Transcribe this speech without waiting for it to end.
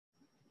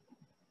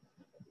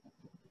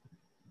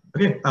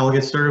Okay, I'll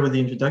get started with the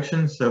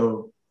introduction.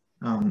 So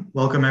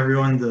welcome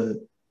everyone.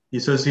 The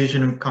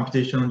Association of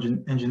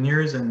Computational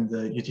Engineers and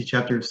the UT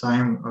chapter of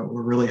SIAM,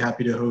 we're really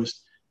happy to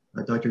host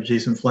Dr.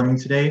 Jason Fleming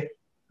today.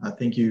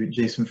 Thank you,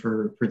 Jason,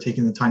 for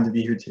taking the time to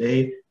be here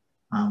today.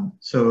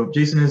 So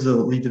Jason is the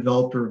lead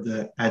developer of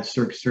the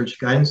ADCIRC Surge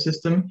Guidance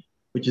system,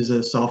 which is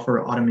a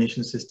software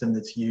automation system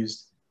that's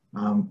used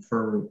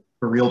for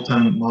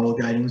real-time model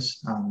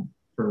guidance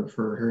for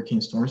hurricane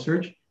storm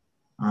surge.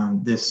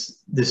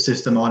 This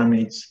system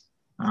automates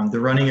the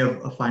running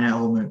of a finite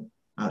element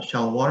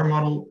shallow water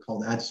model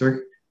called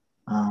ADCIRC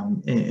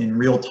in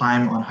real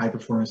time on high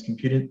performance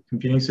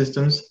computing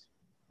systems.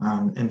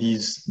 And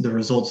the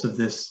results of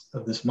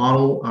this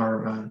model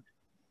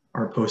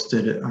are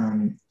posted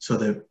so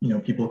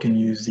that people can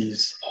use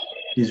these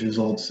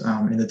results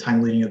in the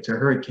time leading up to a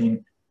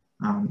hurricane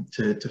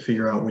to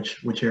figure out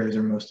which areas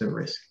are most at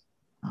risk.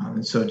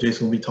 And so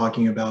Jason will be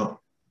talking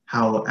about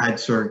how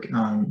ADCIRC,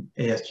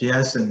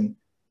 ASGS, and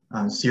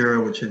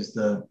CERA, which is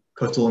the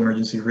Coastal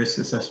Emergency Risk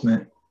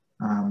Assessment,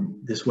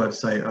 this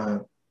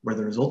website where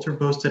the results are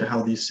posted,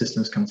 how these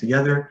systems come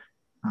together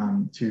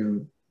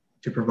to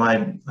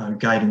provide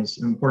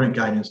guidance, important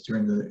guidance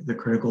during the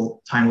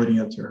critical time leading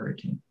up to a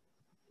hurricane.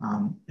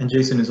 And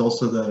Jason is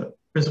also the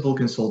principal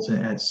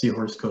consultant at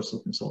Seahorse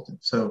Coastal Consulting.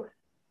 So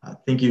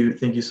thank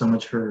you so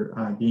much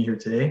for being here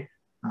today.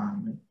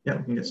 Yeah,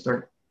 we can get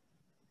started.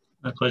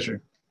 My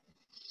pleasure.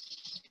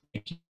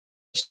 Thank you.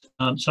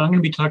 So I'm going to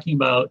be talking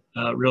about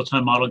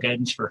real-time model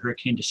guidance for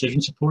hurricane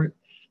decision support.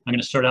 I'm going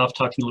to start off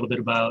talking a little bit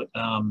about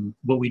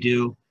what we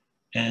do,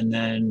 and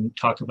then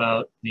talk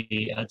about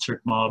the ADCIRC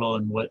model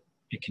and what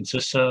it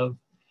consists of,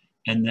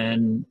 and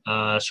then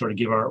sort of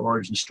give our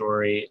origin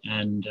story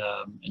and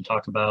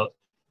talk about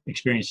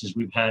experiences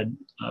we've had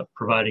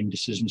providing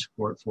decision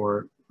support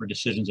for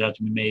decisions that have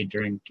to be made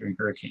during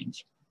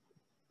hurricanes.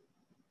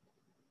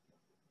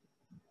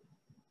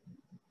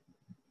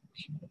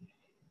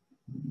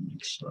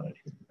 Next slide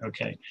here.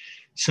 Okay,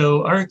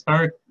 so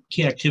our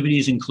key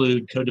activities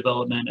include code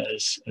development.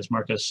 As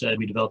Marcos said,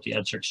 we developed the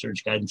ADCIRC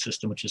Surge Guidance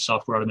system, which is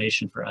software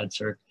automation for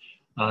ADCIRC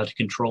to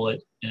control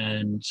it,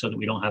 and so that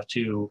we don't have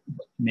to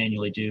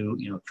manually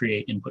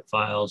create input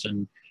files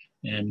and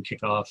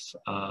kick off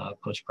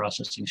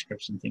post-processing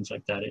scripts and things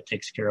like that. It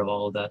takes care of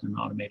all of that in an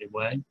automated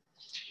way.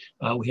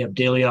 We have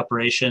daily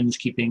operations,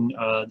 keeping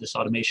this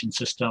automation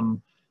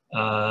system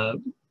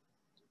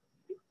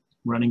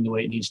running the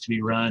way it needs to be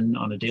run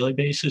on a daily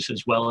basis,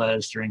 as well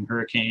as during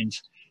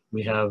hurricanes.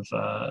 We have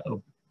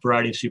a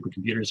variety of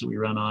supercomputers that we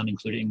run on,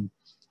 including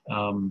at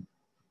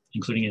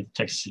the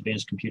Texas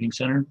Advanced Computing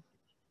Center.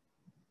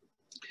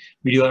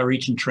 We do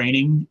outreach and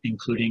training,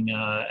 including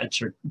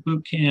ADCIRC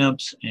boot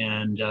camps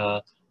and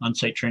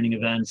on-site training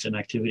events and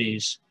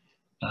activities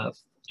like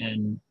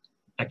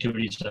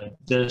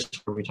this,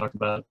 where we talk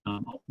about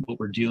what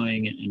we're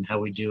doing and how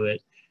we do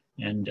it,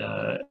 and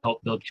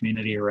help build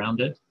community around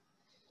it.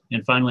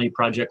 And finally,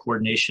 project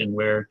coordination,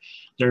 where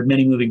there are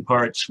many moving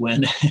parts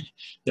when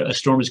a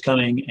storm is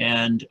coming,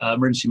 and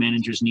emergency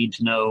managers need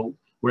to know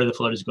where the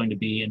flood is going to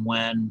be and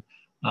when.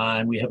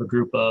 And we have a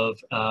group of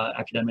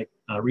academic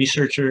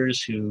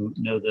researchers who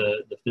know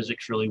the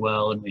physics really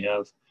well, and we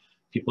have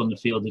people in the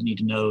field that need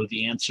to know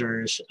the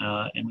answers,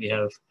 and we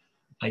have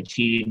IT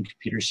and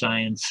computer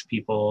science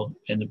people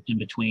in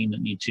between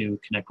that need to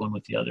connect one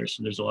with the other.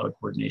 So there's a lot of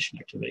coordination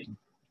activity.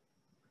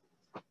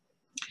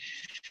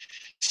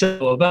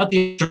 So about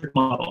the ADCIRC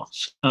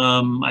models,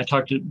 I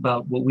talked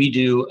about what we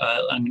do.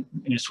 I'm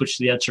going to switch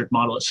to the ADCIRC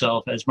model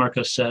itself. As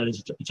Marcos said,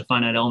 it's a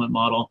finite element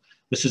model.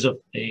 This is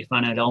a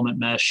finite element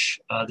mesh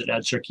that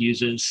ADCIRC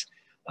uses.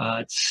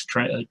 It's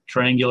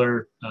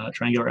triangular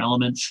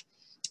elements.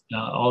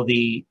 All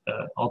the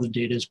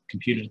data is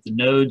computed at the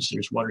nodes.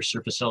 There's water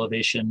surface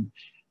elevation.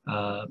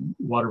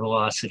 Water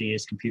velocity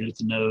is computed at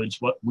the nodes.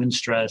 What wind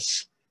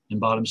stress and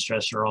bottom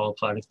stress are all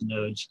applied at the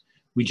nodes.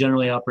 We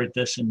generally operate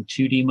this in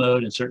 2D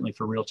mode, and certainly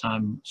for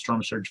real-time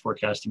storm surge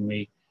forecasting,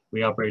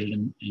 we operate it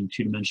in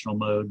two-dimensional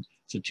mode.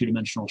 So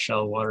two-dimensional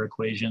shallow water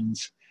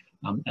equations.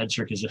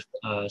 ADCIRC is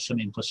a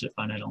semi-implicit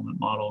finite element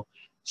model.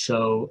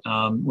 So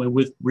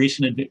with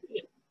recent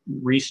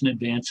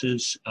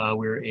advances,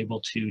 we're able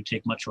to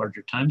take much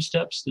larger time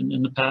steps than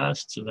in the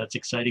past. So that's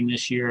exciting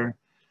this year.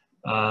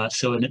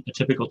 So a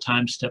typical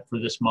time step for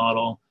this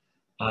model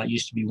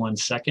used to be 1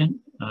 second,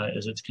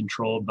 as it's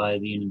controlled by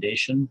the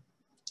inundation.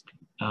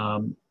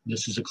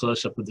 This is a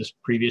close-up of this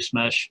previous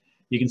mesh.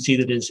 You can see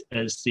that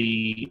as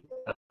the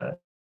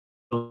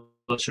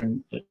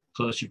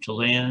closer to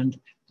land,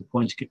 the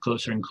points get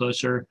closer and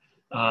closer.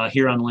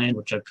 Here on land,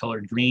 which I've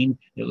colored green,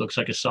 it looks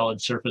like a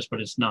solid surface, but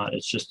it's not.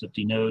 It's just that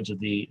the nodes of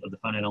the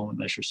finite element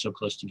mesh are so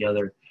close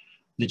together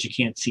that you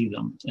can't see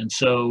them. And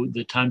so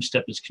the time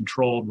step is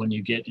controlled when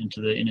you get into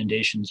the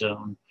inundation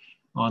zone.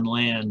 On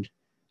land,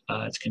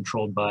 it's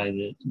controlled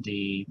by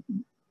the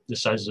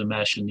size of the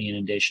mesh and the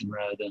inundation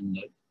rather than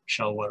the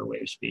shallow water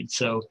wave speed.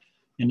 So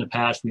in the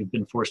past, we've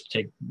been forced to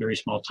take very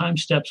small time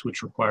steps,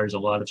 which requires a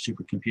lot of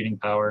supercomputing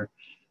power.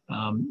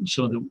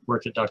 Some of the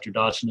work that Dr.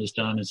 Dawson has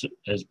done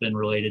has been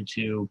related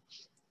to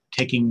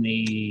taking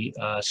the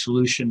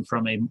solution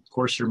from a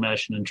coarser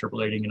mesh and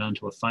interpolating it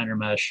onto a finer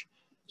mesh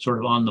sort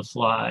of on the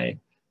fly,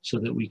 so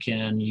that we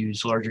can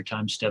use larger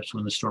time steps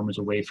when the storm is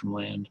away from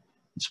land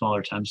and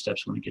smaller time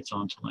steps when it gets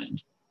onto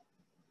land.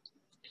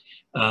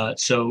 I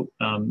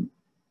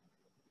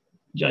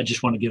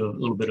just want to give a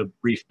little bit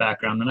of brief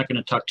background. I'm not going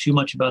to talk too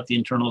much about the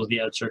internals of the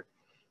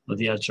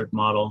ADCIRC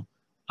model,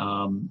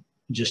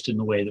 just in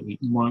the way that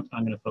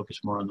I'm going to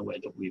focus more on the way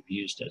that we've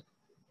used it.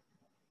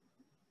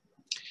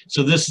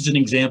 So this is an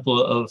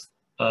example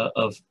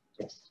of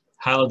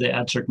how the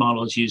ADCIRC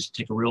model is used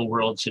to take a real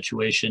world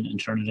situation and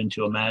turn it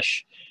into a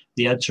mesh.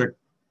 The ADCIRC,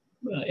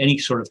 any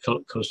sort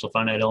of coastal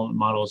finite element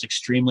model is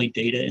extremely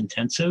data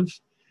intensive.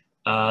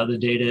 The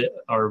data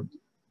are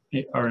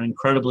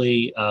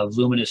incredibly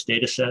voluminous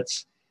data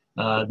sets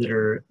that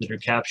are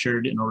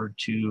captured in order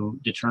to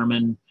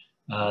determine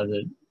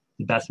the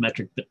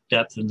bathymetric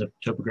depth and the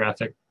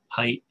topographic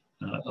height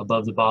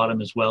above the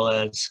bottom, as well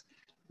as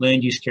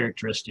land use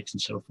characteristics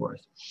and so forth.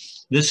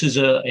 This is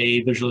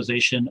a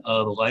visualization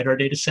of a LiDAR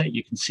data set.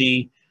 You can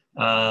see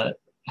how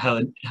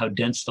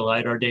dense the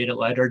LiDAR data.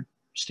 LiDAR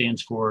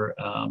stands for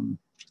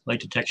light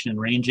detection and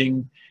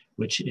ranging,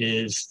 which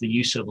is the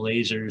use of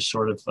lasers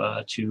sort of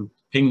to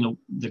ping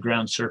the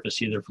ground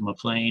surface, either from a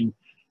plane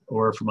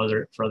or from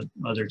other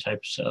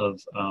types of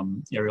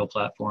aerial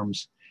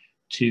platforms,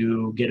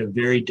 to get a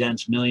very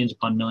dense millions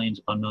upon millions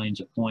upon millions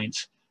of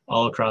points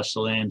all across the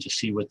land to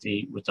see what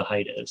the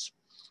height is.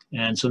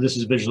 And so this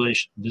is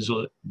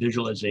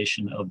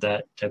visualization of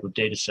that type of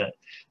data set.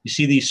 You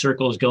see these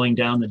circles going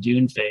down the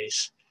dune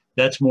face.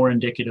 That's more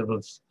indicative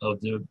of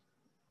the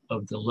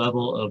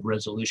level of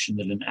resolution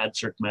that an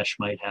ADCIRC mesh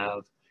might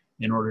have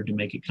in order to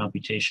make it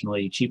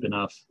computationally cheap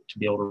enough to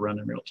be able to run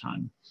in real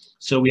time.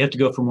 So we have to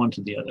go from one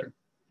to the other,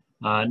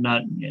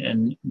 not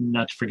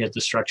to forget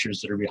the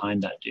structures that are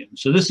behind that dune.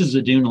 So this is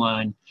the dune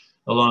line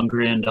along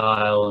Grand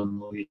Isle,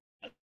 and we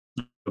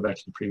go back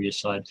to the previous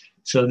slide.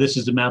 So this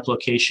is the map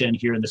location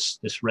here in this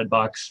red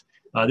box.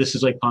 This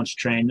is Lake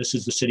Pontchartrain. This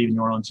is the city of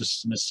New Orleans. This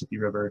is the Mississippi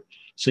River.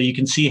 So you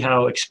can see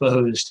how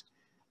exposed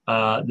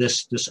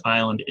this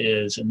island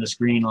is, and this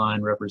green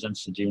line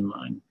represents the dune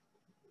line.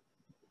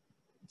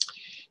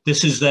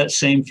 This is that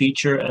same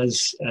feature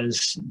as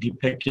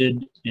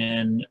depicted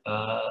in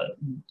an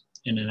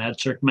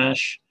ADCIRC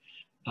mesh.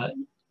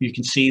 You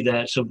can see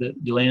that, so the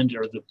land,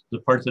 or the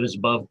part that is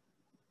above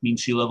mean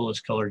sea level, is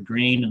colored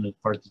green, and the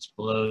part that's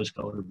below is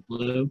colored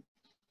blue.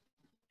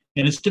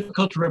 And it's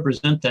difficult to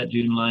represent that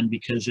dune line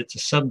because it's a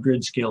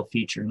subgrid scale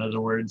feature. In other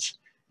words,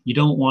 you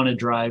don't want to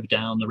drive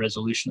down the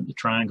resolution of the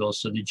triangle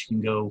so that you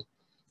can go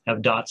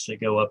have dots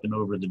that go up and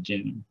over the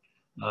dune,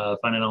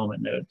 finite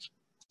element nodes.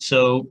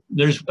 So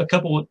there's a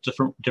couple of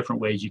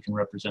different ways you can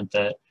represent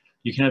that.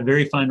 You can have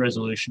very fine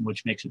resolution,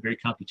 which makes it very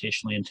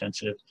computationally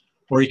intensive,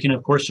 or you can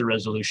have coarser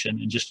resolution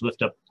and just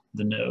lift up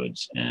the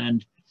nodes.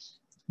 And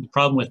the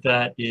problem with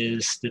that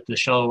is that the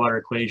shallow water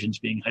equations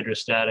being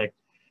hydrostatic,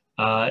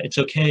 it's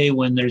okay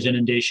when there's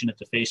inundation at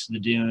the face of the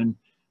dune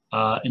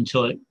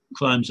until it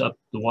climbs up,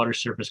 the water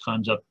surface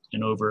climbs up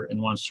and over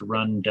and wants to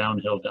run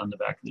downhill down the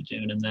back of the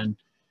dune. And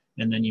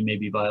then you may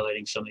be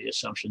violating some of the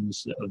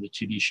assumptions of the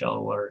 2D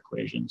shallow water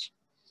equations.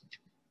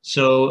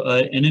 So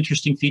an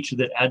interesting feature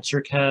that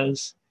ADCIRC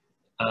has,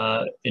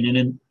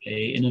 an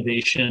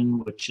innovation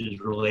which is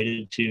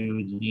related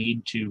to the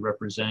need to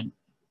represent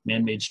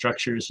man-made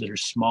structures that are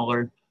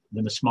smaller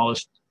than the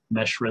smallest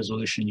mesh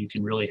resolution you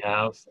can really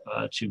have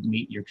to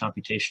meet your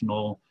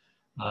computational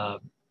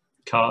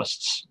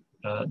costs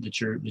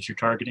that you're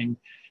targeting,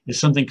 is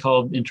something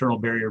called internal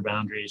barrier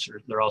boundaries,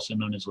 or they're also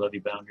known as levee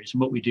boundaries. And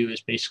what we do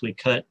is basically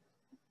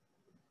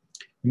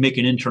make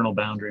an internal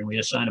boundary, and we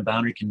assign a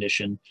boundary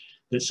condition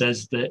that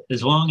says that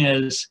as long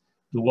as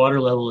the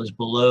water level is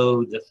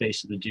below the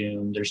face of the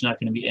dune, there's not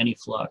going to be any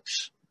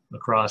flux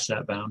across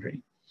that boundary.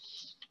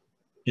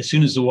 As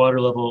soon as the water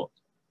level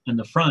in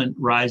the front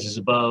rises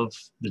above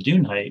the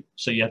dune height,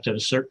 so you have to have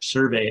a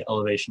survey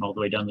elevation all the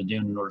way down the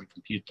dune in order to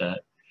compute that,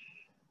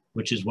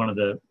 which is one of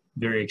the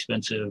very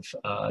expensive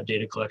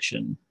data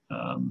collection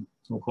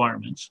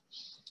requirements.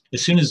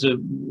 As soon as the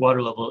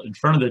water level in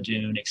front of the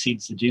dune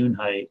exceeds the dune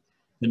height,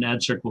 then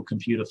ADCIRC will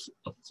compute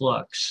a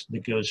flux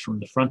that goes from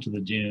the front of the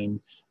dune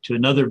to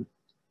another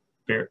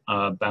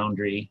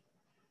boundary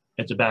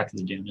at the back of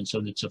the dune. And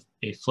so it's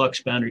a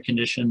flux boundary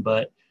condition,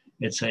 but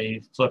it's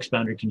a flux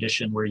boundary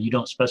condition where you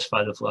don't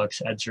specify the flux.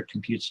 ADCIRC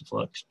computes the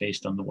flux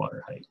based on the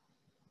water height.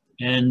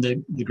 And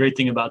the great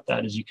thing about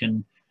that is you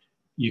can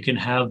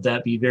have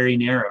that be very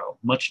narrow,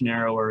 much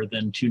narrower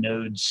than two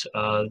nodes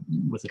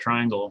with a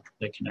triangle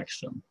that connects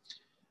them.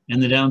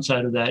 And the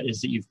downside of that is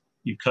that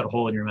you've cut a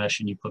hole in your mesh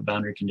and you put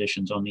boundary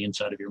conditions on the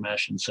inside of your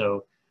mesh. And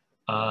so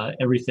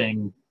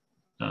everything,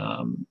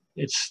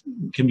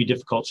 can be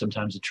difficult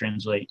sometimes to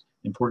translate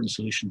important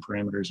solution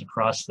parameters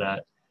across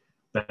that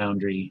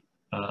boundary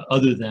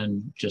other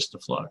than just the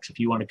flux. If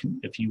you want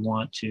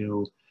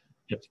to,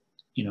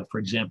 for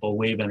example,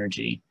 wave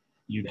energy,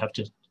 you'd have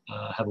to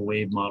have a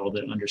wave model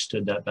that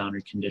understood that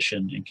boundary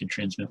condition and can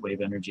transmit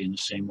wave energy in the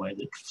same way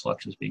that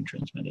flux is being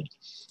transmitted.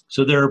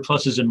 So there are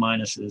pluses and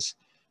minuses,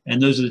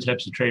 and those are the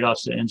types of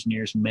trade-offs that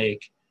engineers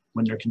make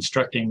when they're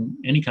constructing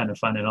any kind of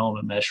finite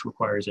element mesh.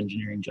 Requires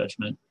engineering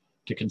judgment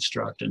to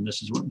construct, and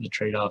this is one of the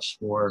trade-offs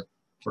for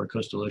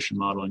coastal ocean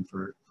modeling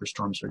for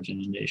storm surge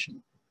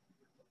inundation.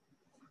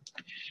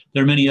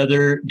 There are many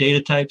other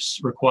data types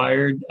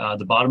required.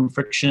 The bottom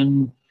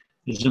friction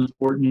is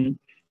important.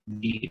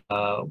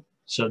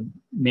 So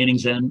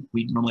Manning's-N,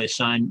 we normally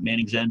assign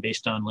Manning's-N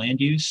based on land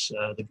use.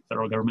 The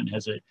federal government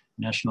has a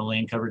national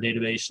land cover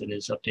database that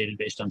is updated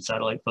based on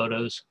satellite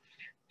photos.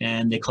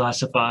 And they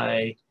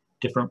classify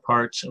different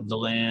parts of the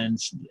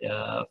lands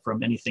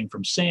from anything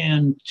from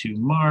sand to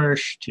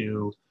marsh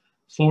to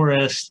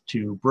forest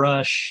to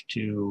brush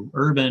to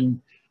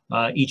urban.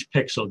 Each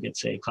pixel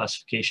gets a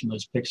classification.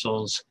 Those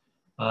pixels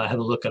have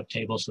a lookup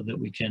table so that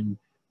we can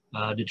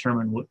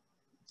determine what,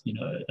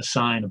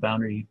 assign a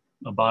boundary,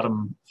 a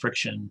bottom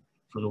friction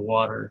for the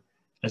water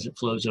as it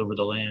flows over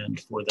the land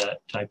for that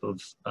type of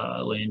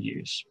land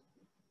use.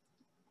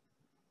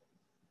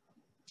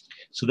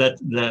 So that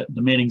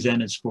the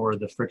Manning's-N is for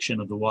the friction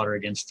of the water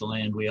against the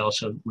land. We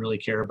also really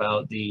care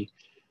about the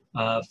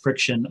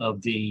friction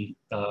of the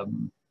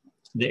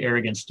air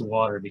against the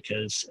water,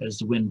 because as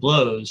the wind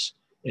blows,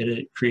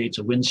 it creates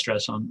a wind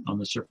stress on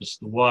the surface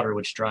of the water,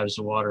 which drives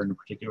the water in a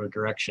particular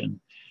direction.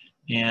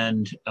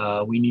 And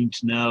we need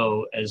to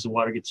know, as the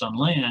water gets on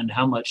land,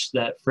 how much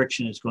that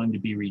friction is going to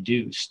be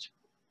reduced.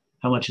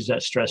 How much is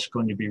that stress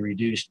going to be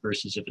reduced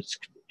versus if it's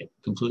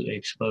completely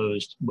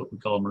exposed, what we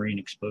call marine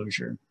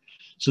exposure.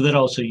 So that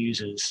also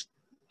uses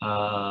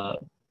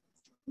cover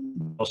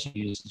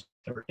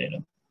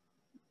data.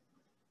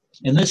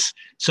 And this,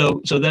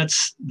 so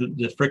that's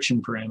the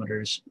friction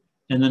parameters.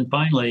 And then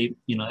finally,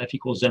 F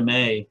equals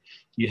ma,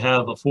 you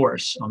have a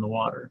force on the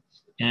water.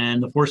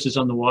 And the forces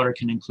on the water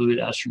can include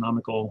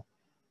astronomical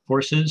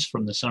forces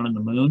from the sun and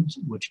the moon,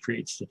 which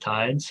creates the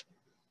tides.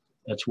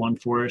 That's one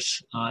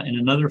force. And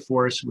another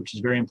force, which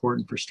is very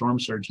important for storm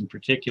surge in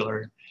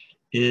particular,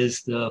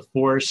 is the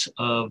force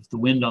of the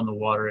wind on the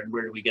water. And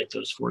where do we get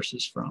those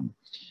forces from?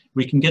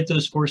 We can get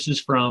those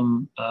forces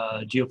from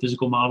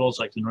geophysical models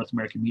like the North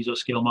American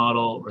mesoscale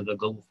model or the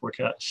global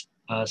forecast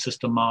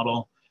system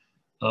model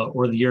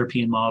or the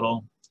European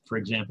model, for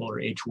example, or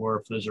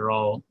HWRF. Those are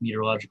all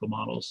meteorological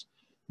models.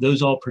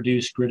 Those all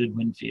produce gridded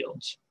wind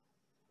fields,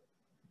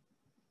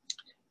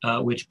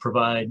 which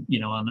provide,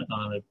 on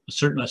a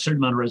certain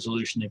amount of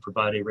resolution, they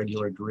provide a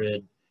regular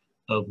grid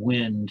of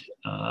wind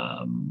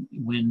in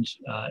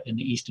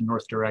the east and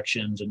north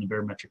directions and the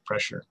barometric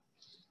pressure.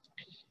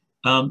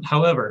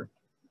 However,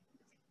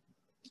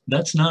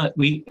 that's not,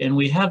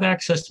 we have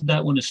access to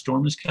that when a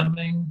storm is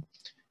coming,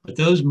 but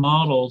those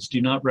models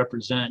do not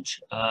represent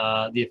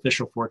the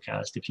official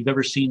forecast. If you've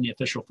ever seen the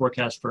official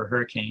forecast for a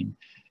hurricane,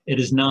 it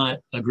is not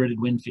a gridded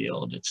wind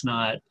field. It's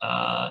not,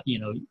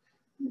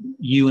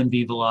 U and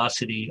V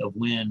velocity of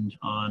wind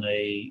on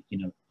a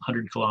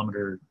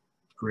 100-kilometer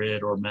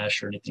grid or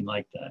mesh or anything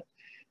like that.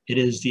 It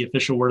is the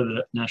official word of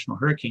the National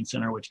Hurricane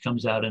Center, which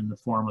comes out in the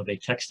form of a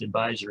text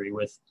advisory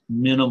with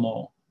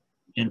minimal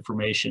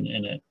information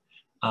in it.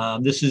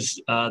 This is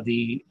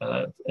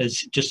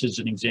just as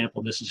an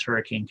example, this is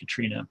Hurricane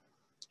Katrina,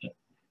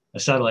 a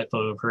satellite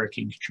photo of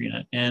Hurricane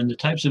Katrina. And the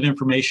types of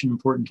information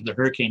important to the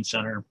Hurricane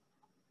Center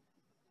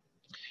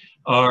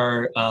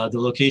are the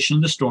location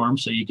of the storm.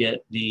 So you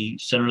get the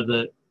center of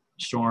the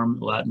storm,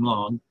 lat and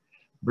long,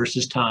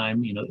 versus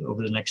time,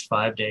 over the next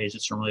 5 days.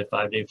 It's normally a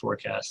 5-day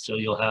forecast. So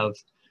you'll have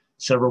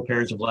several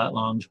pairs of lat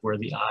longs where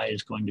the eye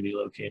is going to be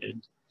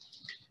located.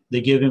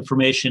 They give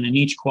information in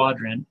each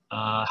quadrant,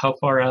 how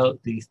far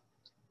out the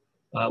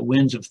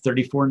winds of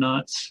 34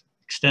 knots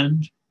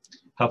extend,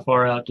 how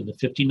far out do the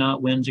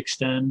 50-knot winds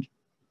extend,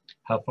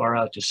 how far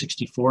out do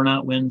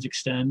 64-knot winds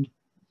extend,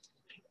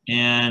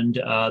 and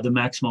the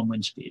maximum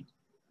wind speed.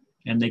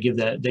 And they give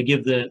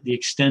the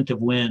extent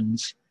of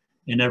winds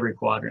in every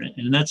quadrant.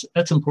 And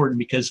that's important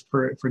because,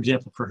 for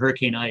example, for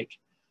Hurricane Ike,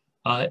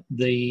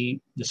 the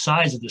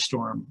size of the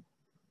storm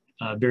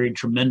varied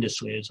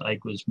tremendously as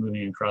Ike was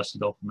moving across the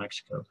Gulf of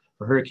Mexico.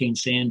 For Hurricane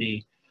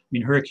Sandy,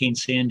 Hurricane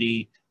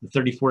Sandy, the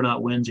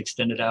 34-knot winds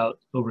extended out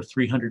over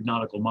 300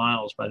 nautical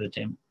miles by the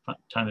time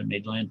it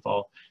made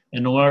landfall.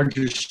 And the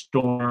larger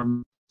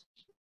storm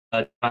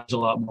drives a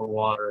lot more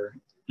water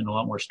and a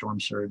lot more storm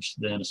surge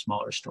than a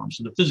smaller storm.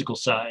 So the physical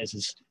size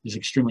is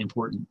extremely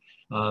important.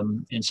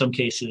 In some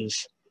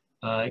cases,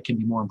 it can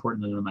be more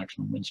important than the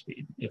maximum wind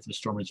speed. If the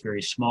storm is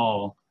very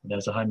small, it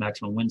has a high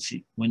maximum wind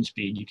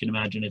speed, you can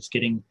imagine it's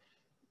getting,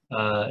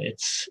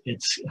 has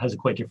a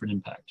quite different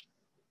impact.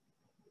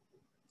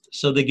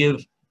 So they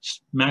give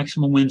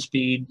maximum wind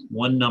speed,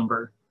 one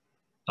number,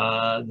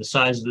 the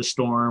size of the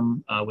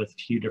storm with a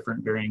few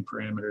different varying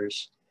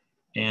parameters,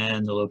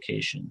 and the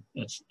location.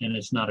 And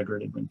it's not a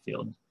gridded wind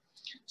field.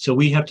 So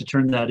we have to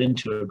turn that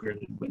into a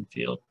gridded wind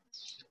field.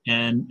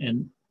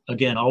 And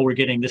again, all we're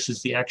getting, this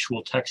is the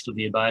actual text of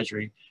the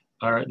advisory.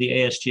 The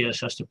ASGS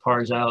has to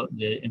parse out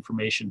the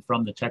information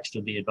from the text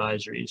of the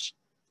advisories.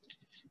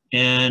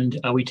 And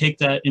we take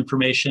that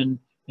information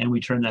and we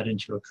turn that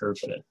into a curve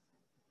fit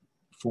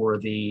for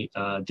the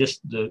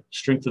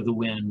strength of the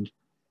wind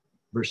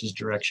versus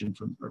direction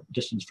from, or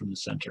distance from the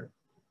center.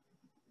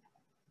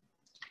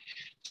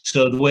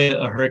 So the way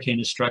a hurricane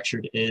is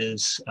structured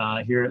is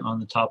here on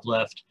the top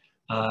left,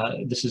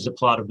 this is a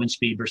plot of wind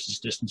speed versus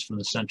distance from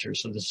the center.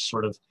 So this is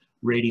sort of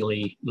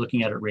radially,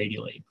 looking at it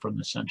radially from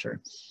the center.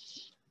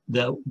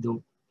 The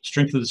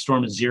strength of the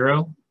storm is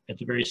 0 at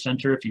the very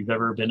center. If you've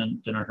ever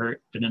been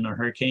in a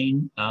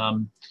hurricane,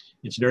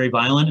 it's very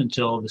violent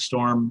until the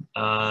storm,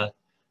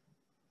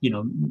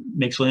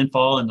 makes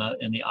landfall and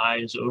the eye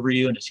is over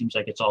you and it seems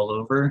like it's all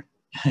over.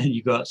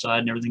 You go outside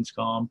and everything's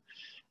calm.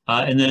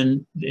 And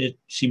then it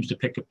seems to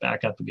pick it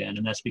back up again.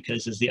 And that's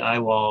because as the eye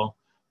wall,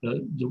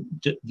 the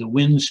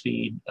wind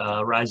speed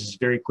rises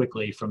very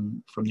quickly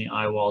from the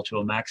eye wall to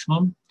a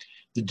maximum.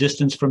 The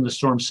distance from the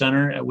storm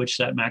center at which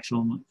that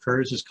maximum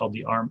occurs is called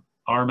the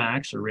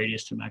Rmax, or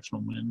radius to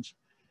maximum winds.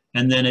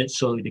 And then it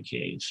slowly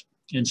decays.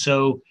 And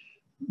so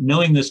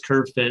knowing this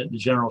curve fit, the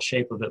general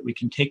shape of it, we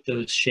can take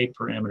those shape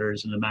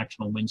parameters and the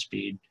maximum wind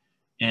speed,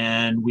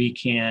 and we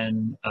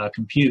can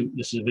compute,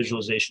 this is a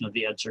visualization of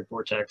the ADCIRC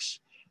vortex,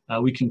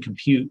 we can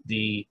compute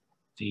the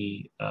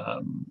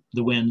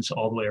winds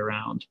all the way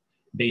around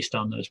based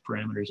on those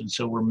parameters. And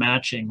so we're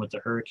matching what the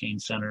Hurricane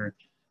Center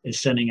is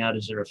sending out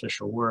as their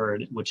official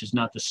word, which is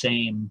not the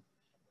same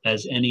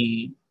as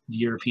any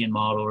European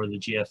model or the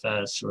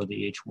GFS or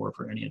the HWARF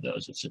or any of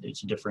those. It's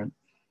a different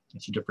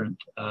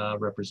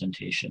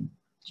representation.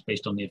 It's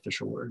based on the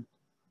official word.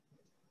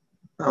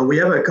 We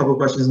have a couple of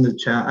questions in the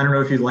chat. I don't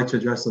know if you'd like to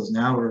address those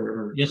now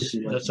or yes,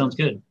 that sounds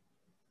good.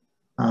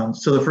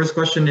 So the first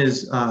question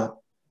is,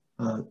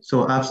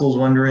 so Absol's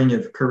wondering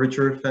if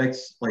curvature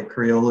effects like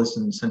Coriolis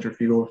and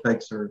centrifugal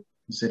effects are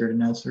considered in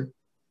ADCIRC.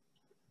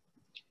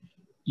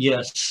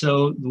 Yes,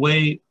 so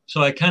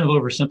I kind of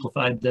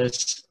oversimplified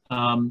this.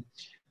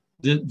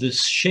 The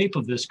shape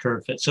of this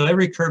curve fit. So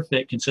every curve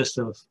fit consists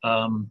of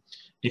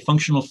a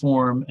functional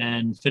form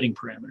and fitting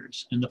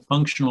parameters. And the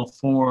functional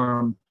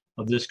form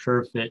of this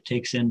curve fit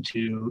takes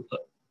into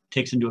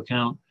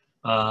account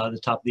the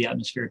top of the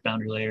atmospheric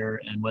boundary layer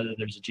and whether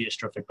there's a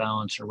geostrophic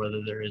balance or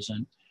whether there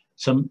isn't.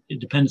 It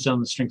depends on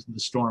the strength of the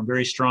storm.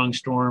 Very strong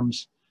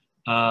storms,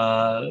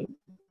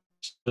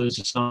 those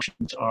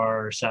assumptions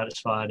are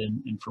satisfied,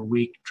 and for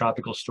weak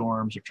tropical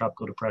storms or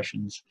tropical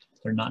depressions,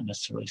 they're not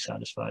necessarily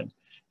satisfied.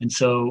 And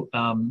so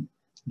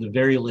the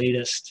very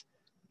latest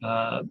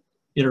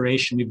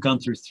iteration, we've gone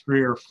through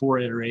 3 or 4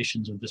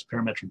 iterations of this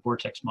parametric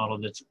vortex model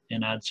that's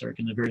in ADCIRC,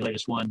 and the very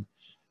latest one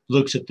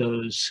looks at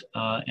those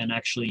and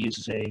actually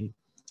uses a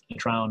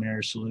trial and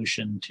error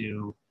solution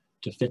to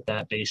fit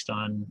that based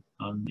on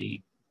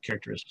the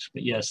characteristics.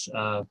 But yes,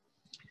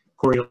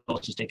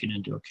 Coriolis is taken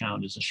into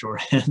account is the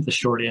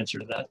short answer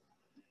to that.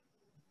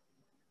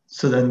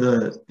 So then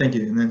thank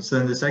you. And then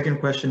the second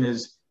question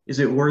is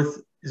it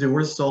worth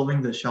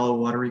solving the shallow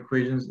water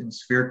equations in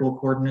spherical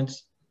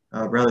coordinates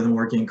rather than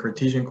working in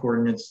Cartesian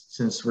coordinates,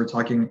 since we're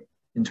talking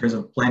in terms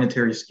of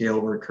planetary scale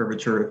where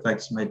curvature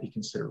effects might be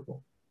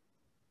considerable?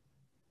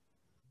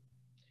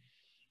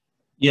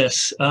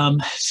 Yes,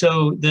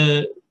 so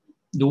the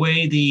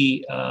way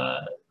the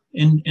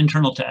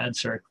internal to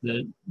ADCIRC,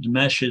 the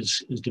mesh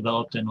is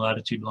developed in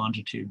latitude,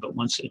 longitude, but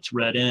once it's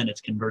read in,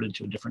 it's converted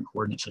to a different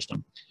coordinate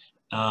system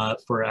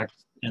for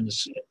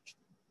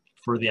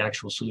the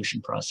actual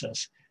solution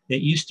process.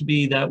 It used to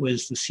be that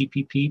was the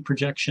CPP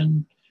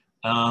projection,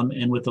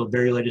 and with the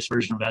very latest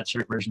version of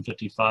ADCIRC, version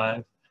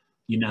 55,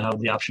 you now have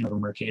the option of a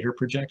Mercator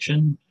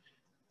projection,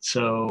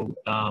 so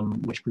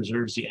which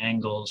preserves the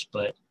angles,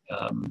 but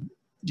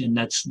and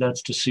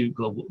that's to suit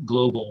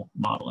global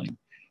modeling,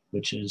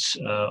 which is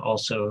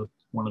also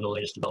one of the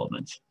latest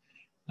developments.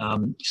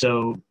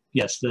 So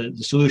yes, the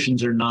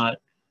solutions are not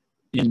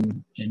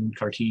in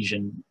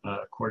Cartesian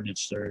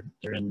coordinates. They're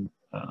in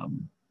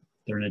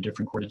a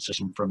different coordinate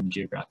system from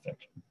geographic,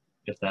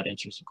 if that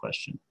answers the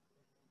question.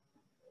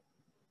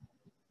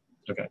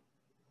 Okay.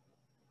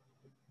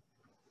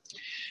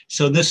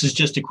 So this is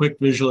just a quick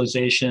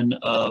visualization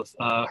of,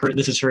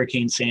 this is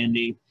Hurricane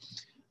Sandy.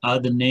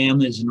 The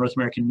NAM is a North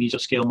American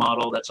mesoscale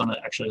model that's on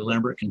actually a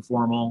Lambert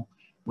conformal,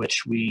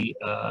 which we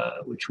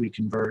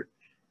convert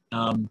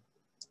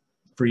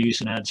for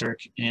use in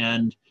ADCIRC.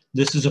 And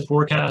this is a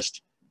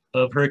forecast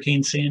of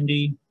Hurricane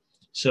Sandy.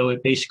 So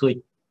it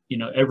basically,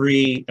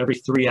 every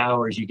 3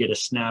 hours you get a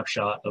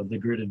snapshot of the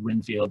gridded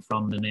wind field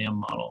from the NAM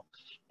model.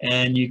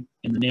 And the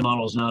NAM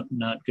model is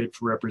not good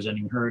for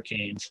representing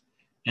hurricanes.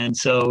 And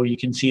so you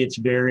can see it's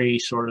very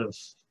sort of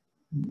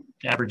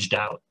averaged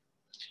out.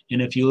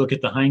 And if you look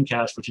at the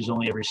hindcast, which is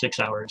only every 6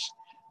 hours,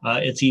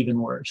 it's even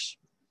worse.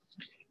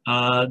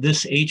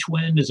 This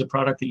H-wind is a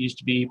product that used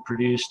to be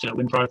produced, a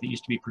wind product that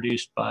used to be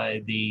produced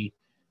by the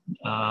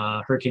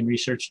Hurricane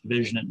Research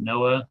Division at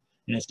NOAA,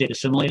 and it's data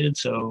assimilated.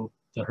 So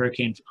the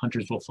hurricane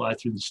hunters will fly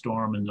through the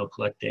storm and they'll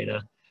collect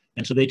data.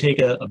 And so they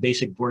take a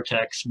basic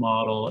vortex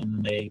model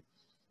and then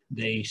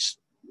they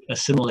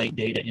assimilate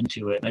data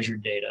into it,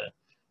 measured data,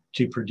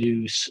 to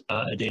produce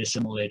a data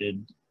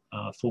assimilated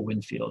full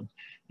wind field.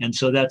 And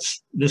so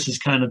this is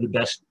kind of the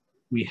best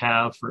we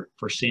have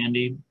for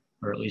Sandy,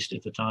 or at least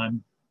at the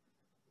time.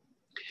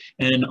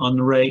 And on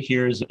the right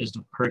here is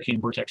the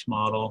hurricane vortex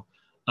model.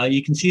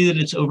 You can see that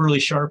it's overly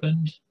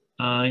sharpened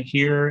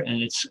here,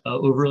 and it's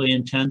overly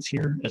intense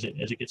here as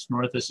it gets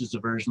north. This is the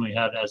version we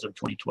had as of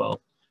 2012.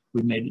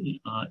 We've made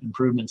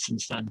improvements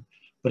since then,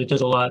 but it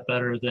does a lot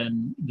better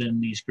than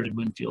these gridded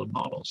wind field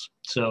models.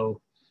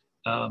 So,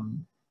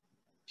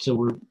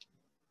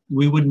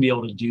 we wouldn't be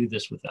able to do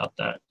this without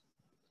that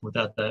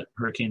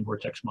hurricane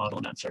vortex model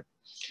in ADCIRC.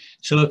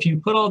 So if you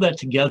put all that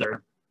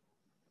together,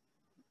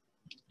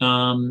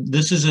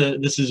 this is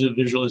a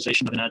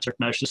visualization of an ADCIRC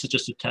mesh. This is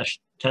just a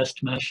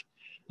test mesh.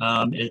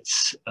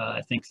 It's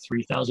I think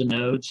 3,000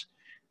 nodes,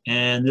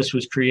 and this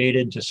was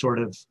created to sort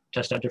of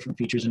test out different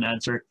features in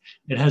ADCIRC.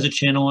 It has a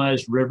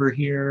channelized river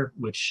here,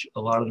 which a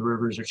lot of the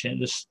rivers are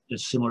this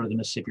is similar to the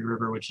Mississippi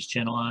River, which is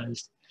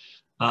channelized.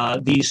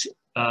 These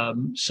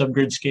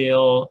subgrid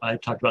scale, I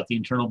talked about the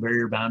internal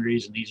barrier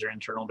boundaries, and these are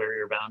internal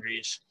barrier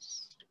boundaries.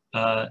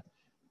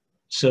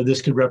 So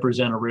this could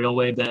represent a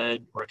railway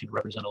bed, or it could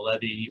represent a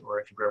levee, or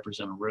it could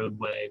represent a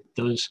roadway.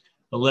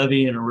 A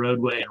levee and a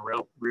roadway and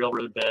a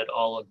railroad bed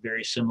all look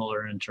very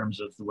similar in terms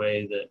of the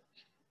way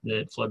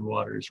that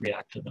floodwaters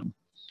react to them.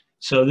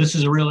 So this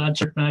is a real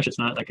ADCIRC mesh. It's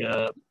not like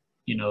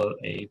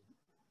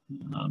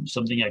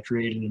something I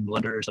created in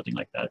Blender or something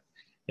like that.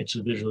 It's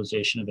a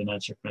visualization of an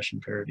ADCIRC mesh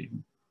in Paraview.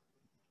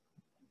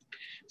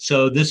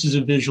 So this is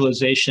a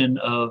visualization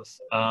of,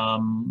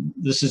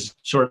 this is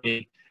sort of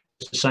a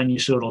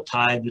sinusoidal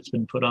tide that's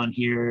been put on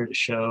here to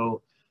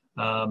show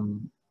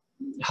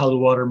how the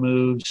water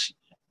moves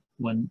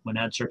when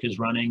ADCIRC is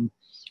running,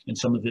 and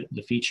some of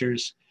the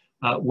features.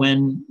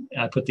 When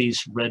I put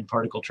these red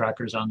particle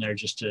trackers on there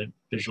just to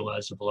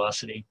visualize the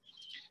velocity,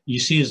 you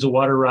see as the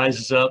water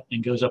rises up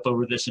and goes up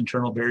over this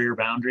internal barrier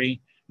boundary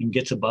and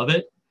gets above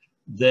it,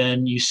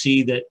 then you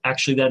see that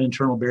actually that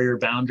internal barrier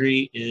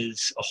boundary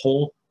is a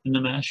hole in the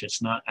mesh.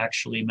 It's not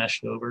actually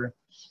meshed over.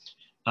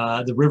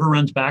 The river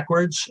runs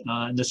backwards,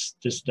 and this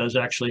does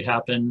actually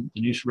happen.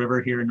 The Neuse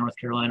River here in North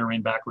Carolina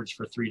ran backwards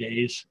for 3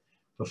 days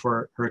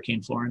before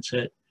Hurricane Florence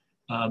hit.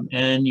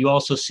 And you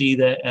also see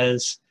that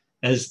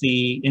as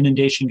the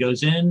inundation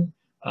goes in,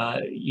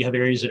 you have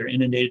areas that are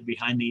inundated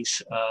behind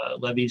these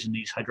levees and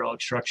these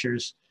hydraulic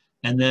structures.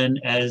 And then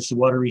as the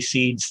water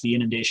recedes, the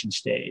inundation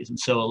stays. And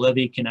so a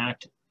levee can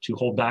act to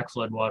hold back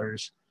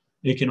floodwaters.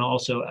 It can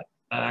also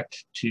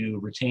act to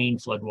retain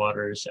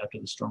floodwaters after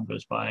the storm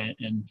goes by.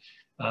 And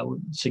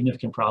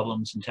significant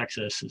problems in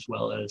Texas as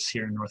well as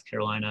here in North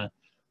Carolina.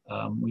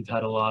 We've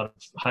had a lot of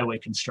highway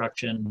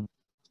construction.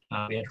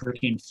 We had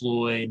Hurricane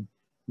Floyd,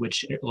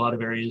 which a lot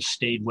of areas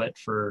stayed wet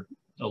for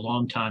a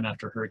long time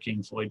after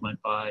Hurricane Floyd went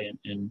by,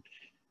 and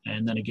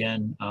then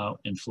again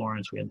in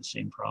Florence we had the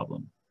same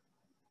problem.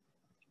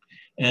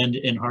 And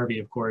in Harvey,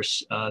 of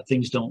course,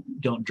 things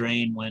don't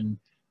drain when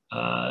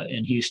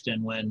in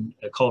Houston when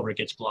a culvert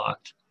gets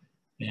blocked,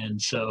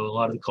 and so a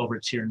lot of the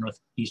culverts here in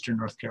eastern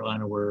North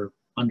Carolina were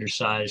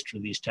undersized for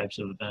these types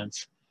of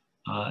events,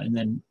 and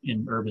then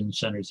in urban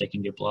centers they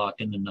can get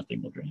blocked and then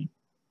nothing will drain.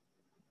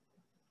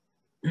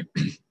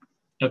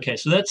 Okay,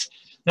 so that's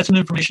some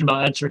information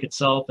about ADCIRC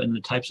itself and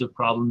the types of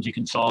problems you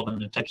can solve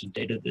and the types of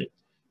data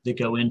that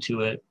go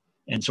into it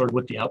and sort of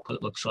what the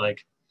output looks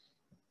like.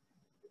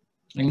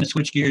 I'm going to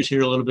switch gears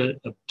here a little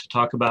bit to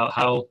talk about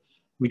how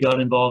we got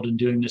involved in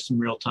doing this in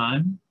real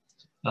time.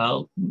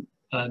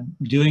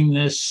 Doing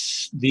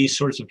these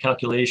sorts of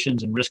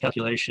calculations and risk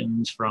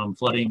calculations from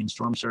flooding and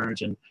storm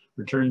surge and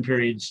return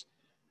periods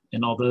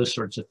and all those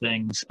sorts of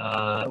things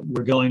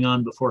were going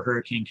on before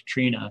Hurricane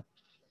Katrina.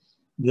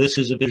 This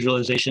is a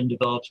visualization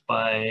developed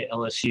by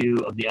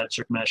LSU of the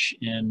ADCIRC mesh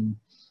in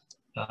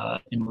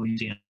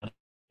Louisiana,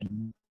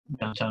 in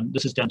downtown.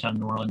 This is downtown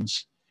New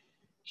Orleans.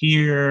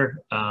 Here,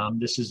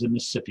 this is the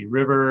Mississippi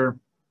River.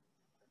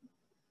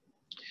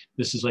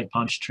 This is Lake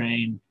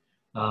Pontchartrain.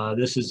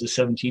 This is the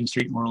 17th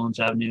Street, New Orleans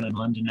Avenue, and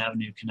London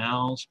Avenue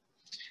canals.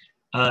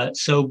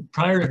 So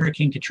prior to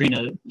Hurricane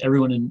Katrina,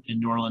 everyone in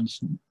New Orleans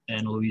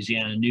and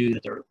Louisiana knew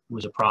that there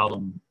was a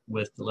problem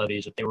with the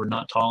levees, that they were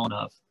not tall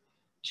enough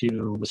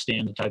to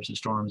withstand the types of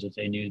storms that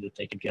they knew that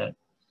they could get.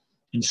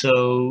 And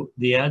so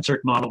the ADCIRC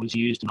model was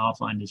used in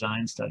offline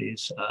design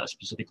studies,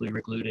 specifically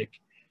Rick Ludick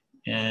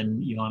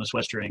and Johannes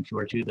Westerink, who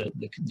are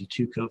the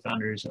two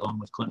co-founders, along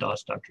with Clint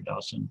Dr.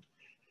 Dawson,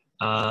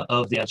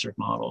 of the ADCIRC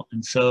model.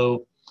 And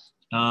so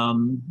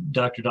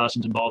Dr.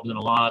 Dawson's involved in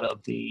a lot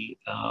of the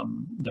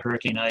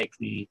Hurricane Ike,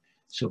 the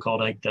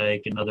so-called Ike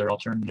Dike, and other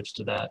alternatives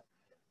to that.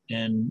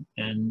 And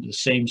the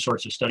same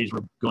sorts of studies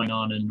were going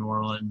on in New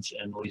Orleans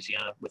and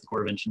Louisiana with the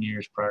Corps of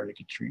Engineers prior to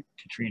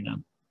Katrina.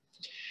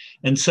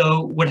 And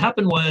so what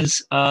happened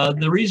was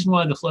the reason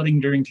why the flooding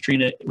during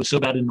Katrina was so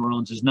bad in New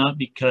Orleans is not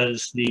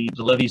because the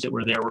levees that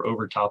were there were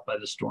overtopped by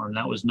the storm.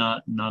 That was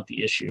not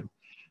the issue.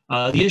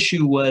 The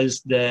issue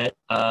was that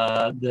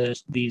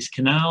these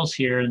canals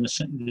here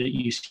that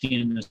you see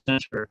in the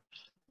center,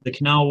 the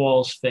canal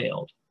walls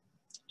failed.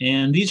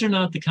 And these are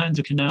not the kinds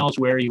of canals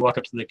where you walk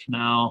up to the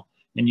canal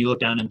and you look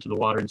down into the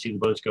water and see the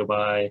boats go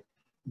by.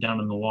 down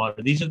in the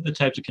water. These are the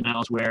types of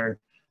canals where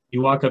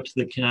you walk up to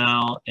the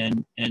canal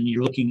and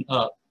you're looking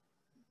up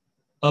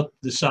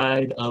the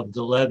side of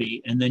the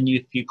levee, and then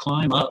if you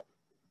climb up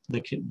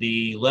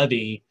the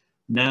levee,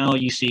 now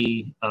you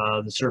see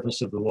the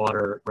surface of the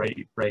water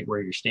right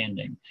where you're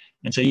standing.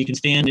 And so you can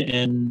stand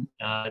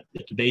at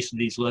the base of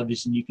these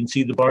levees, and you can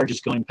see the barges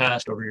going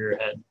past over your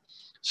head.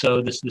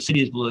 So the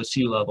city is below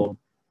sea level.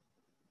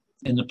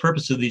 And the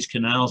purpose of these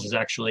canals is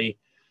actually,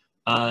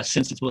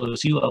 since it's below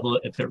sea level,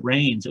 if it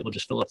rains, it will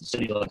just fill up the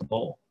city like a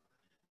bowl.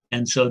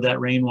 And so that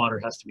rainwater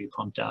has to be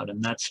pumped out.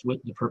 And that's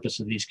what the purpose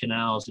of these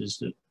canals is,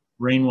 that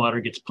rainwater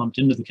gets pumped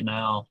into the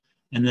canal,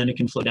 and then it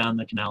can flow down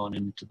the canal and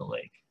into the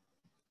lake.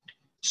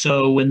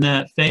 So when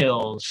that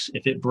fails,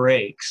 if it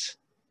breaks,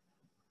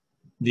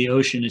 the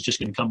ocean is just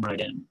going to come right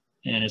in,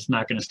 and it's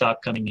not going to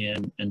stop coming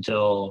in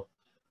until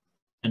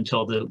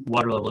the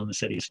water level in the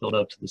city is filled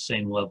up to the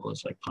same level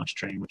as like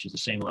Pontchartrain, which is the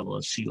same level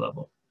as sea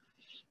level.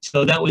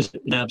 So that was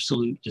an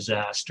absolute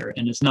disaster,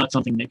 and it's not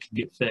something that could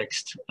get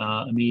fixed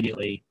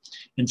immediately.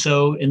 And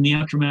so in the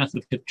aftermath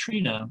of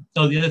Katrina,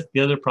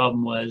 the other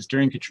problem was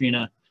during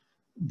Katrina,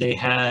 they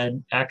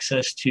had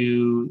access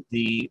to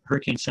the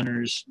Hurricane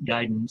Center's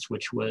guidance,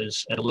 which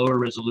was at a lower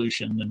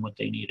resolution than what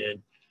they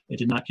needed. It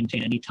did not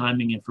contain any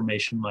timing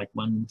information like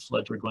when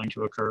floods were going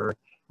to occur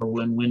or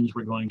when winds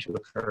were going to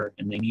occur,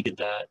 and they needed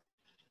that.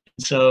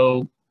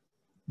 So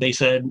they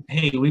said,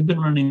 hey, we've been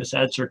running this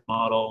ADCIRC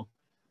model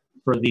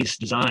for these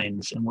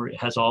designs, and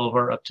it has all of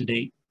our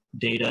up-to-date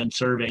data and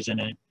surveys in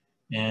it,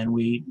 and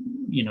we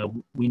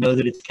know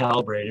that it's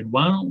calibrated.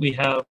 Why don't we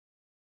have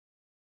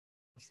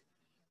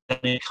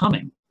it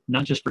coming,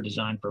 not just for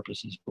design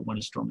purposes, but when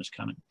a storm is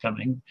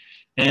coming,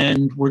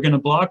 and we're going to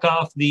block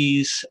off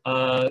these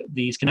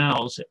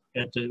canals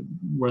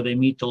where they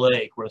meet the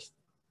lake with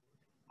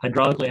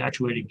hydraulically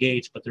actuated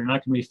gates, but they're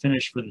not going to be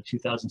finished for the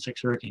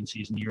 2006 hurricane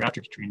season, the year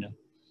after Katrina.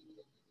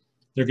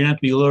 They're going to have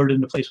to be lowered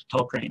into place with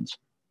tall cranes,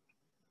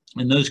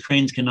 and those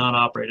cranes cannot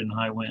operate in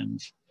high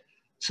winds.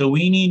 So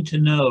we need to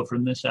know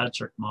from this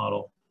ADCIRC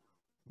model,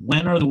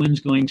 when are the winds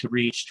going to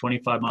reach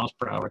 25 miles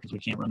per hour because we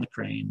can't run the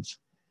cranes?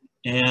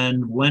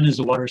 And when is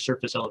the water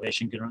surface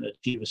elevation going to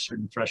achieve a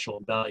certain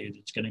threshold value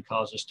that's going to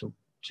cause us to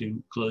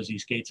close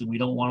these gates? And we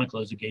don't want to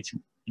close the gates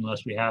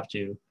unless we have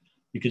to,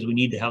 because we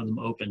need to have them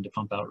open to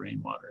pump out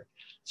rainwater.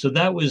 So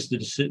those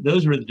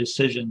were the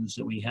decisions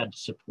that we had to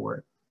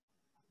support.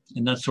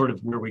 And that's sort of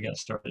where we got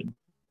started.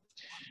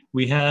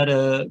 We had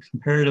a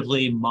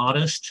comparatively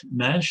modest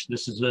mesh.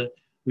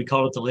 We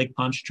call it the Lake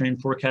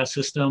Pontchartrain Forecast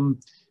System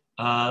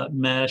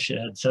mesh. It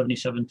had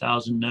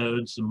 77,000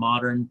 nodes. The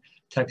modern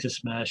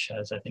Texas mesh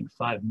has, I think,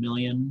 5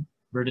 million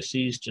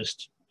vertices,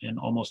 and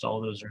almost all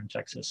of those are in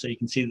Texas. So you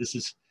can see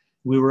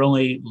we were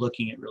only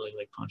looking at really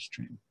Lake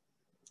Pontchartrain.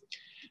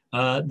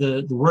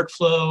 The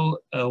workflow,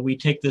 we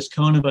take this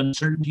cone of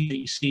uncertainty that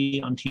you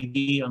see on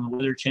TV on the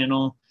Weather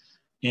Channel,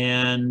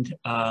 and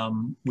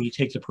we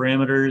take the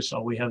parameters.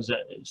 All we have is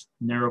that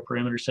narrow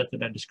parameter set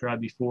that I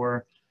described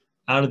before.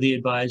 Out of the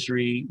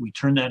advisory, we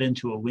turn that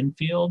into a wind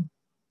field,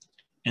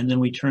 and then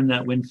we turn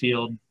that wind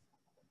field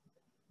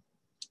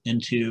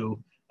into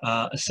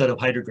a set of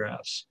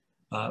hydrographs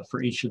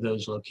for each of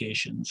those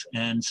locations.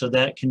 And so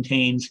that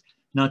contains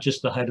not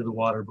just the height of the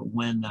water, but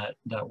when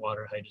that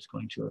water height is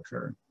going to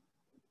occur.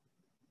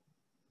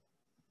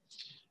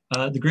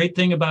 The great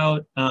thing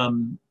about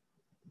having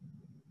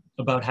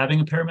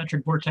a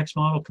parametric vortex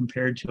model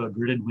compared to a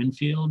gridded wind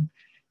field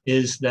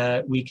is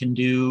that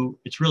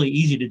it's really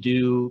easy to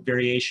do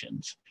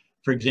variations.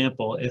 For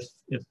example, if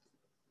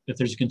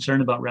there's a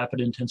concern about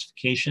rapid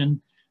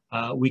intensification,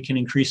 we can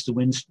increase the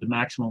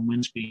maximum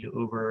wind speed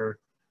over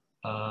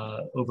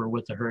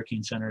what the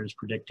Hurricane Center is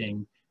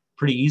predicting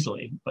pretty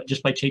easily, but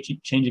just by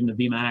changing the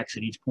Vmax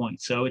at each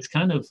point. So it's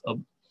kind of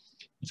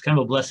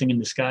a blessing in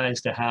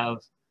disguise to have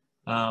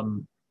a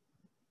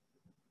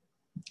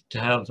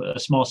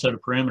small set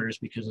of parameters,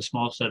 because a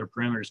small set of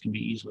parameters can be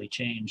easily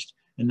changed,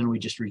 and then we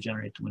just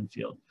regenerate the wind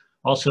field.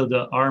 Also,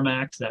 the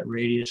Rmax, that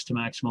radius to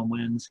maximum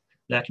winds,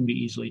 that can be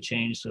easily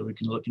changed, so we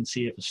can look and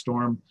see if a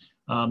storm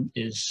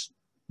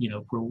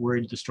if we're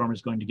worried the storm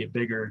is going to get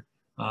bigger,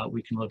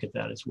 we can look at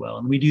that as well.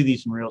 And we do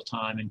these in real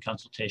time in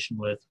consultation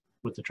with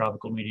the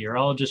tropical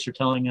meteorologists are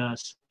telling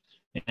us,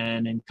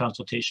 and in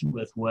consultation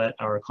with what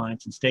our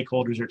clients and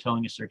stakeholders are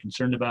telling us they're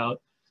concerned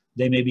about.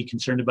 They may be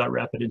concerned about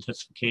rapid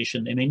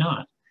intensification, they may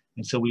not.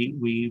 And so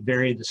we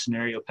vary the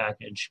scenario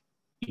package,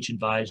 each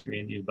advisory,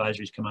 and the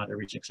advisories come out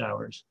every 6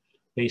 hours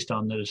based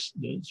on those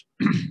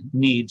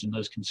needs and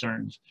those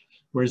concerns.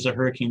 Whereas the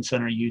Hurricane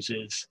Center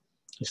uses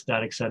a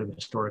static set of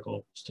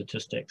historical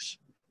statistics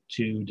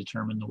to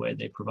determine the way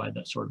they provide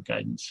that sort of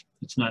guidance.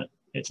 It's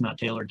not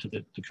tailored to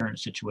the current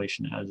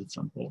situation as it's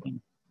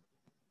unfolding.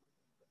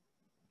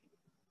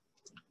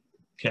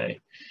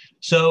 Okay,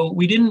 so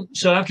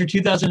after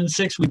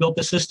 2006, we built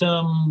the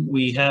system.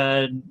 We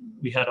had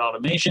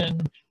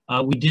automation.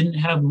 We didn't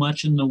have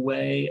much in the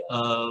way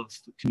of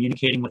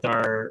communicating with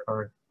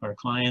our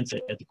clients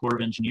at the Corps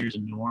of Engineers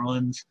in New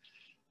Orleans.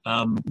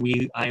 I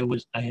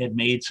had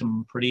made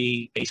some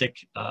pretty basic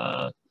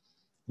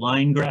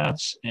line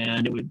graphs,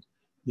 and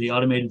the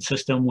automated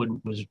system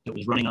that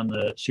was running on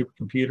the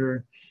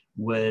supercomputer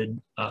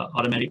would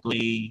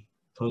automatically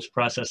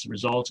post-process the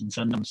results and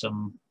send them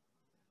some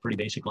pretty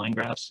basic line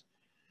graphs.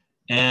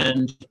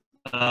 And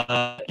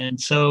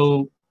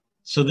so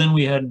then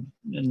we had,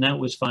 and that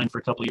was fine for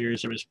a couple of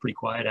years. It was pretty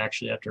quiet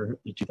actually after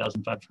the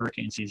 2005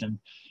 hurricane season,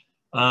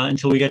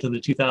 until we got to the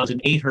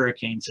 2008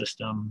 hurricane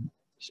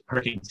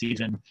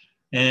season,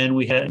 and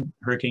we had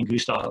Hurricane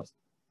Gustav.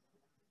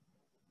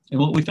 And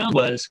what we found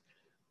was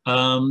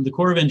the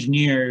Corps of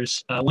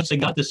Engineers, once they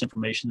got this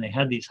information, they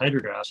had these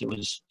hydrographs. It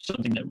was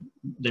something that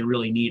they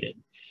really needed.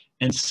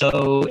 And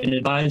so an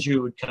advisory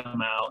would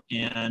come out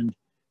and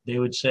they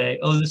would say,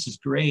 oh, this is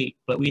great,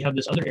 but we have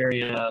this other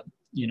area,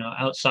 you know,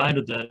 outside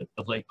of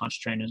Lake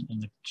Pontchartrain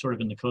and sort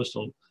of in the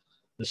coastal,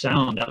 the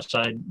sound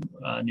outside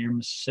near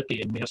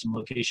Mississippi, and we have some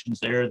locations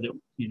there that,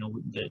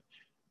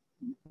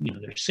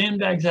 there's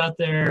sandbags out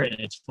there and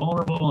it's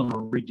vulnerable, and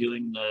we're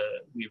redoing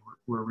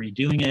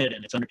it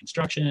and it's under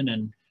construction,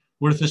 and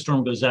what if the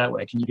storm goes that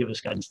way? Can you give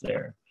us guidance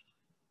there?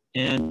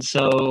 And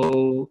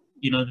so,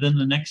 then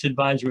the next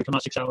advisor would come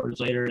out 6 hours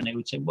later and they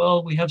would say,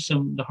 well, we have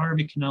the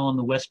Harvey Canal on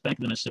the west bank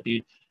of the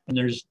Mississippi, and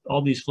there's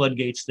all these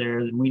floodgates there,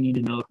 and we need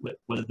to know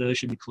whether those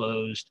should be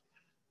closed.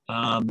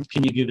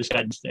 Can you give us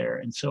guidance there?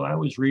 And so I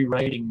was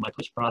rewriting my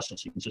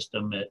post-processing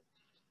system at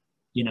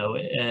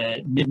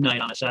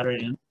midnight on a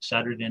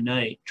Saturday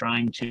night,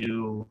 trying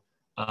to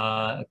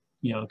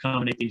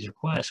accommodate these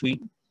requests. We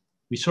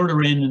sort of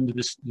ran into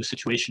the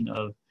situation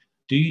of,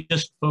 do you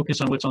just focus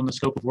on what's on the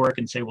scope of work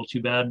and say, well,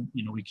 too bad,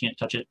 we can't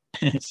touch it.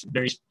 It's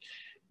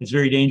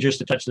very dangerous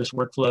to touch this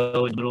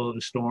workflow in the middle of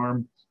a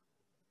storm.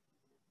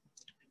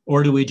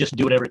 Or do we just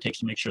do whatever it takes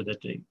to make sure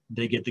that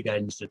they get the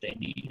guidance that they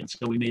need? And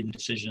so we made the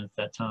decision at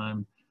that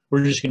time,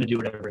 we're just going to do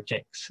whatever it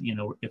takes.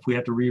 If we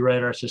have to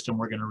rewrite our system,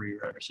 we're going to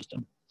rewrite our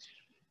system.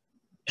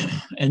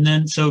 And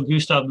then, so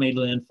Gustav made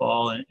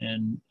landfall,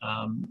 and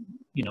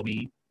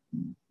we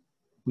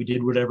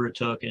did whatever it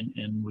took,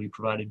 and we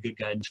provided good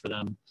guidance for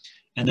them.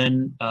 And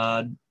then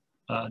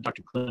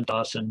Dr. Clint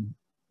Dawson,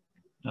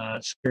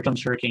 here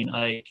comes Hurricane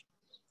Ike.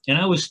 And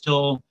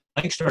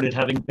Ike started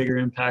having bigger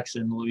impacts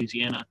in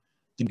Louisiana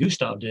than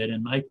Gustav did,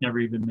 and Ike never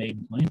even made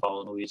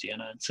landfall in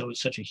Louisiana. And so it was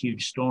such a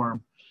huge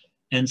storm.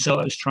 And so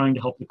I was trying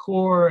to help the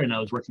Corps, and I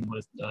was working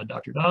with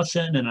Dr.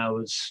 Dawson, and it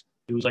was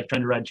like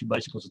trying to ride 2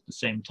 bicycles at the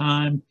same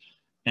time.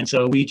 And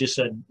so we just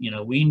said,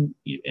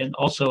 and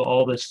also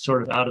all this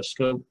sort of out of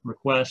scope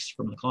requests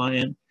from the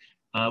client,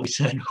 we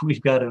said,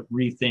 we've got to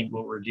rethink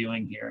what we're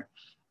doing here.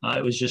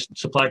 It was just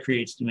supply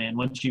creates demand.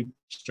 Once you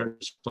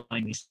start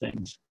supplying these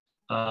things,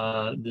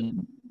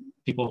 then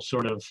people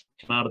sort of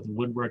come out of the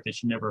woodwork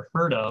that you never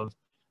heard of,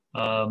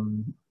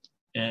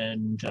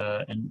 and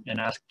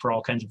ask for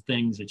all kinds of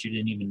things that you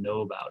didn't even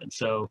know about. And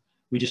so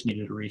we just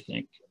needed to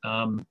rethink.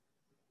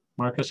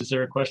 Marcos, is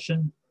there a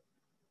question?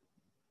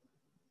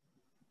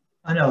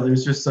 I know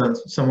there's just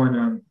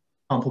someone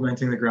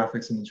complimenting the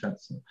graphics in the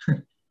chat. So.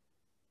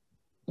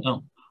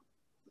 Oh,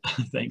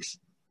 thanks.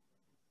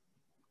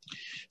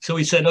 So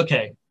we said,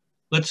 okay,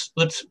 what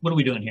are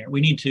we doing here?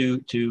 We need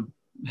to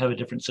have a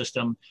different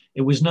system.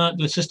 It was not,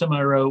 the system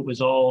I wrote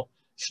was all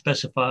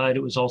specified.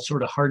 It was all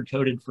sort of hard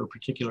coded for a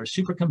particular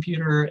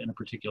supercomputer and a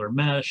particular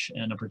mesh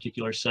and a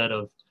particular set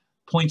of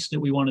points that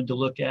we wanted to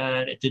look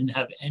at. It didn't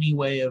have any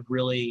way of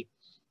really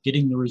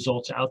getting the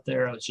results out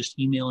there. I was just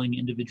emailing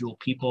individual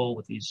people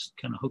with these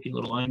kind of hokey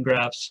little line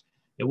graphs.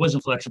 It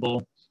wasn't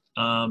flexible.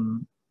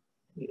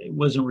 It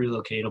wasn't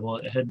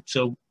relocatable.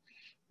 So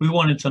we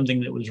wanted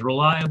something that was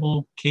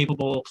reliable,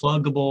 capable,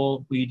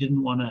 pluggable. We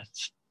didn't want to,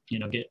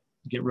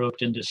 get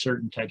roped into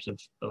certain types of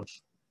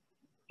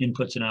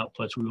inputs and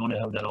outputs. We want to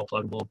have that all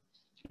pluggable.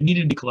 It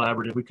needed to be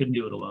collaborative. We couldn't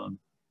do it alone.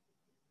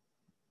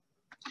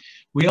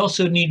 We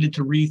also needed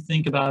to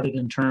rethink about it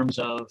in terms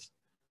of,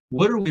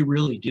 what are we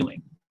really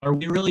doing? Are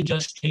we really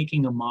just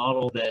taking a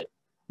model that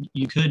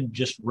you could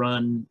just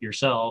run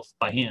yourself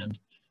by hand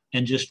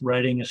and just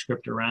writing a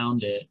script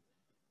around it?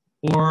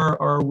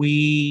 Or are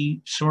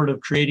we sort of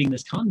creating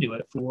this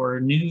conduit for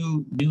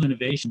new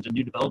innovations and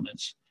new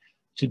developments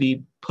to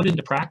be put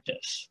into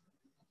practice?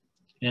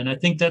 And I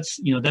think that's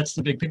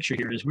the big picture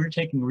here, is we're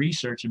taking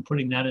research and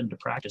putting that into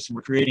practice, and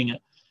we're creating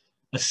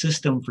a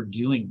system for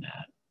doing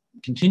that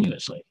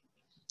continuously.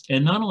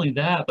 And not only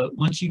that, but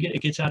once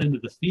it gets out into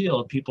the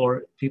field,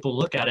 people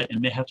look at it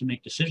and they have to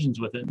make decisions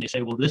with it, and they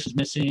say, well, this is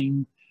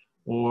missing,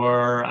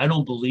 or I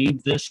don't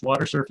believe this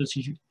water surface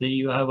that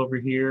you have over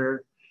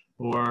here,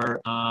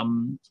 or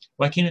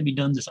why can't it be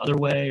done this other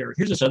way, or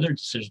here's this other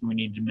decision we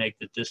need to make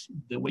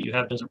that what you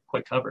have doesn't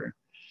quite cover.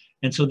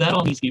 And so that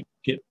all needs to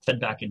get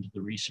fed back into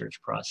the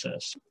research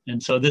process.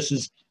 And so this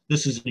is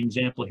an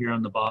example here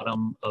on the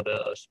bottom of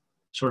a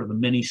sort of a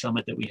mini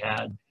summit that we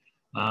had.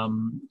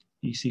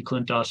 You see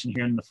Clint Dawson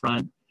here in the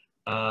front.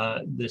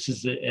 This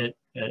is at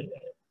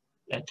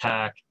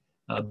TAC.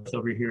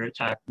 Over here at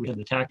TAC, we have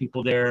the TAC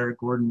people there.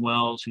 Gordon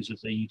Wells, who's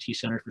with the UT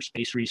Center for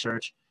Space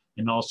Research,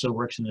 and also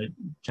works in the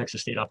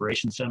Texas State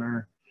Operations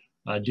Center.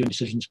 doing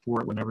decision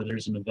support whenever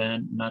there's an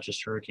event, not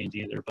just hurricanes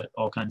either, but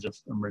all kinds of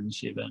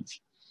emergency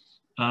events.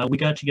 We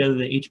got together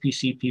the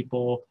HPC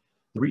people,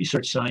 the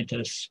research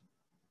scientists,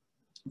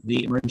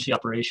 the emergency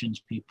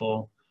operations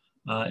people,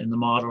 and the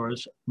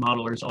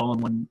modelers all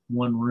in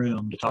one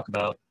room to talk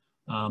about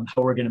how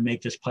we're going to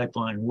make this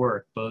pipeline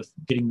work, both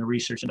getting the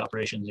research into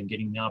operations and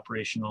getting the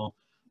operational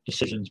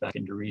decisions back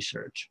into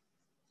research.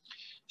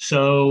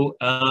 So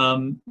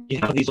you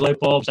have these light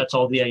bulbs, that's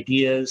all the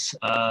ideas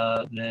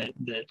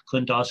that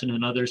Clint Dawson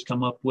and others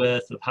come up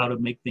with of how to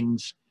make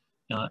things,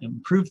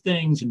 improve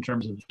things in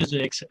terms of the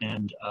physics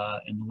and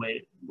the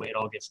way it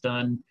all gets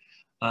done.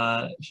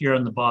 Here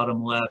on the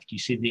bottom left, you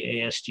see the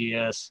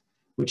ASGS,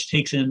 which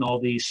takes in all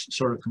these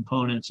sort of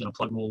components in a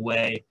pluggable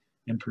way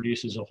and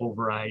produces a whole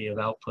variety of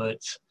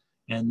outputs.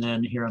 And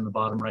then here on the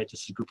bottom right,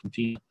 this is a group of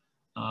people.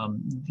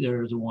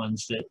 They're the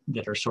ones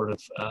that are sort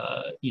of,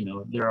 you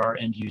know, they're our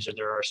end user,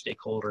 they're our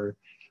stakeholder.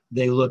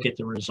 They look at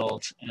the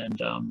results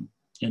and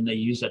they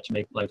use that to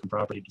make life and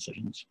property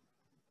decisions.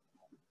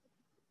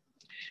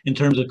 In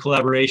terms of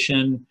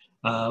collaboration,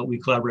 we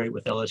collaborate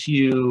with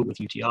LSU, with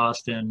UT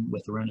Austin,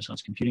 with the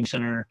Renaissance Computing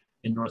Center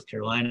in North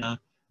Carolina,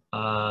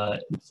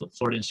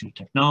 Florida Institute of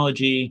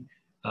Technology,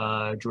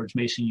 George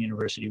Mason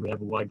University. We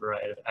have a wide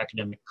variety of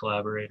academic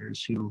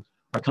collaborators who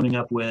are coming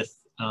up with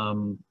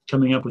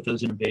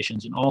those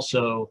innovations, and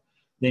also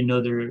they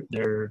know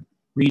their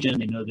region,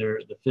 they know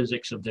the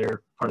physics of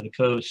their part of the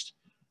coast,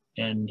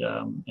 and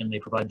they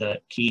provide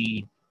that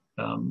key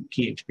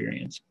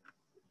experience.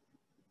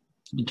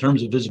 In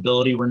terms of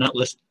visibility, we're not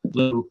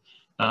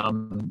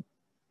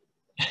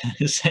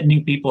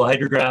sending people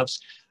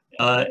hydrographs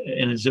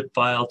in a zip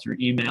file through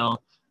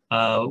email.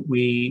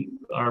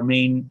 Our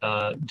main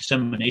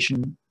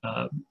dissemination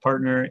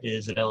partner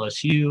is at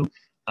LSU,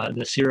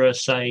 the CERA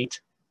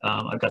site.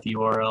 I've got the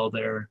URL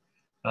there.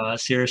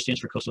 CERA stands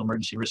for Coastal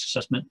Emergency Risk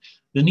Assessment.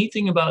 The neat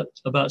thing about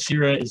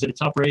CERA is that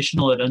it's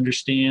operational. It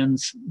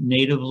understands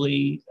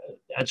natively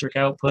ADCIRC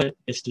output.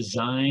 It's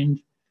designed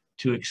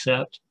to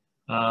accept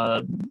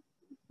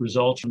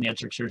results from the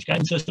ADCIRC Surge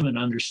Guidance system. It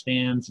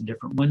understands the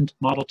different wind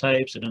model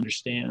types. It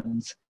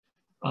understands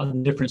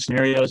the different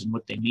scenarios and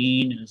what they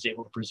mean, and is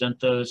able to present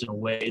those in a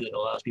way that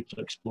allows people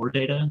to explore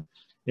data.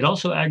 It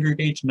also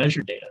aggregates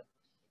measured data.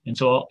 And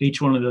so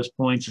each one of those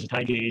points is a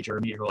tide gauge or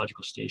a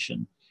meteorological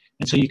station.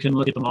 And so you can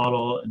look at the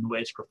model and the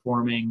way it's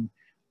performing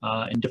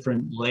in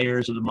different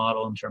layers of the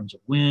model in terms of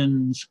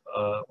winds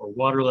or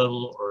water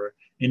level or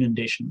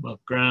inundation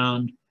above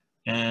ground.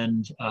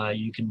 And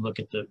you can look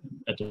at the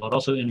it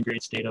also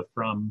integrates data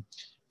from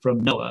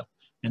NOAA.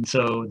 And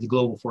so the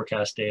global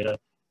forecast data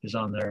is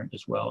on there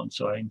as well. And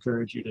so I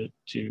encourage you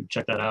to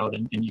check that out,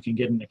 and you can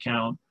get an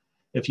account.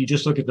 If you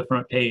just look at the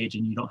front page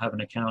and you don't have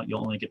an account,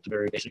 you'll only get the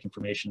very basic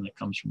information that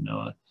comes from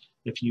NOAA.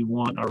 If you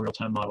want our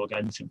real-time model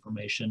guidance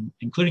information,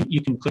 including,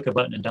 you can click a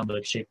button and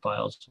download shape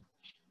files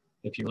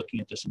if you're looking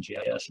at this in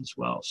GIS as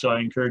well. So I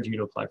encourage you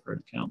to apply for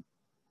an account.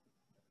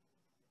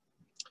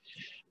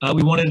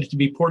 We wanted it to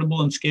be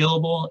portable and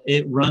scalable.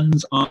 It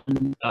runs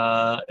on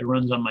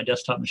my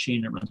desktop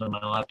machine. It runs on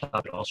my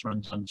laptop. It also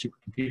runs on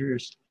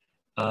supercomputers.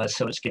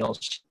 So it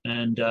scales.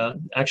 And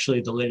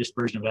actually, the latest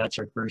version of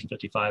ADCIRC, version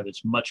 55,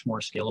 is much more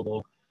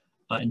scalable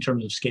in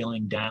terms of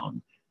scaling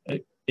down.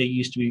 It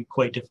used to be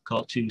quite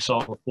difficult to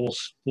solve a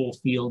full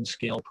field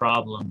scale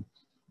problem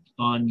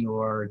on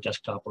your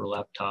desktop or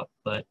laptop.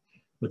 But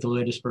with the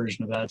latest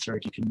version of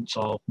ADCIRC, you can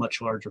solve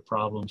much larger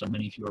problems on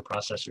many fewer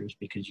processors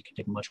because you can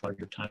take a much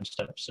larger time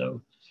step.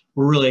 So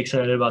we're really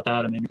excited about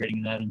that. I'm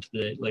integrating that into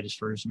the latest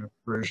version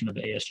of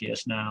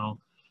ASGS now.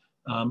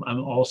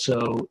 I'm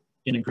also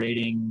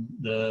integrating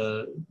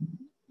the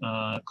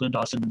Clint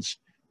Dawson's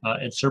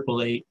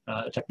ADCIRC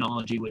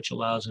technology, which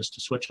allows us to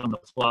switch on the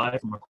fly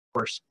from a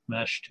coarse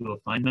mesh to a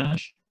fine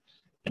mesh.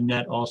 And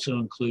that also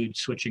includes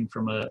switching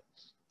from a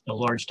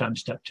large time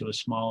step to a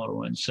smaller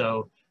one.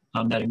 So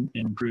that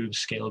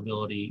improves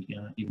scalability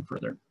even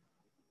further.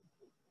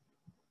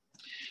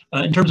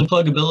 In terms of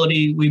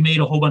pluggability, we made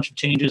a whole bunch of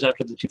changes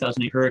after the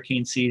 2008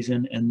 hurricane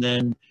season, and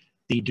then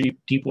the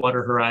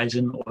Deepwater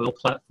Horizon oil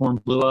platform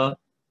blew up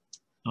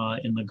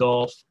in the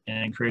Gulf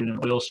and created an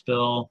oil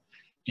spill.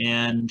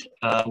 And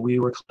we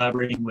were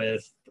collaborating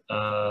with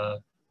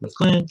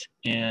Clint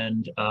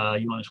and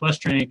Johannes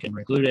Westrank and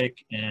Rick Ludick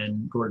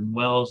and Gordon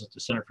Wells at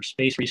the Center for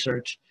Space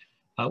Research.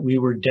 We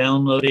were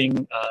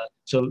downloading,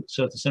 so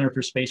at the Center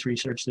for Space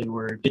Research, they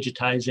were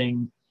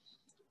digitizing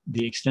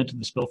the extent of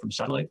the spill from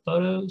satellite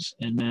photos.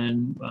 And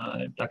then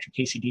Dr.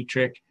 Casey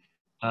Dietrich,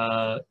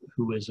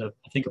 who was,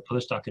 I think, a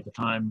postdoc at the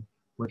time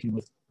working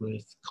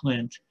with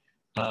Clint,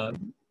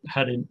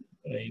 had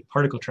a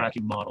particle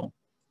tracking model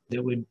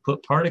that would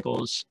put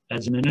particles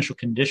as an initial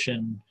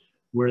condition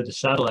where the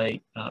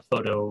satellite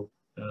photo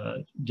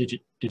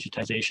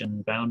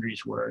digitization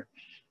boundaries were.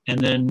 And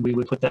then we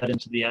would put that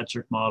into the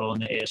ADCIRC model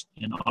and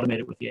automate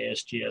it with the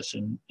ASGS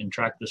and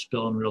track the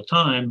spill in real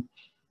time.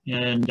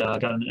 And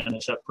got an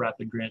NSF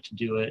Rapid grant to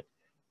do it.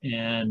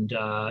 And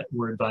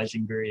we're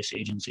advising various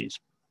agencies.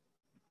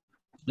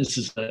 This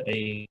is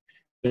a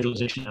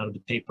visualization out of the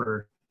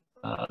paper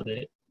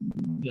that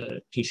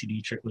Casey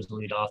Dietrich was the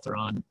lead author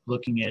on,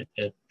 looking at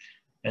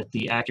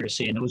the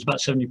accuracy, and it was about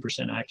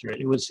 70%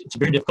 accurate. It's a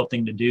very difficult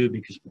thing to do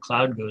because if the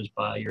cloud goes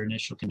by, your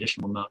initial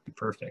condition will not be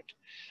perfect.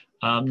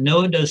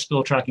 NOAA does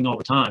spill tracking all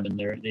the time, and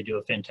they do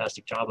a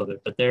fantastic job of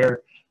it, but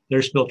their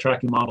spill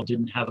tracking model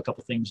didn't have a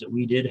couple things that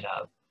we did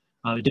have.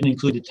 It didn't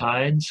include the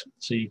tides,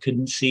 so you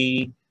couldn't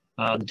see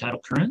the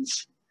tidal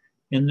currents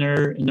in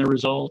their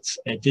results.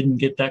 It didn't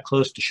get that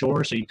close to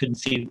shore, so you couldn't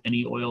see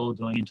any oil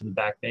going into the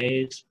back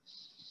bays.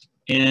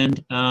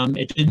 And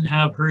it didn't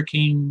have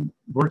hurricane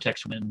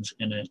vortex winds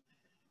in it.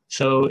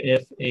 So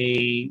if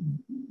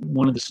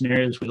one of the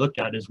scenarios we looked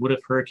at is, what if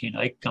Hurricane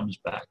Ike comes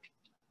back?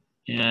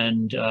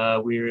 And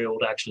we were able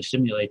to actually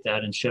simulate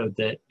that and showed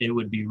that it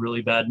would be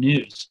really bad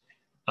news.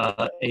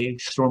 A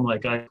storm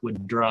like Ike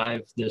would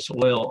drive this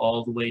oil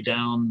all the way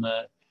down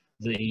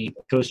the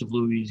coast of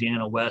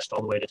Louisiana west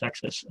all the way to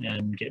Texas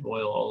and get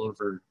oil all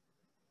over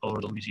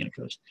the Louisiana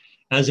coast.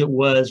 As it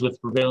was with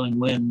prevailing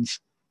winds,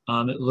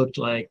 it looked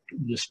like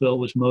the spill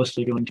was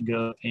mostly going to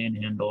go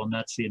Panhandle, and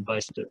that's the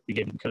advice that we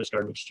gave the Coast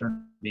Guard, which turned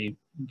out to be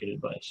good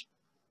advice.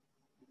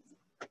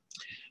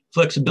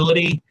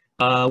 Flexibility,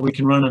 we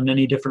can run on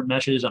many different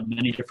meshes on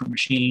many different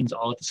machines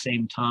all at the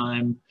same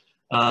time.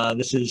 I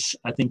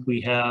think we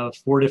have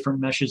 4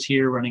 different meshes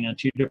here running on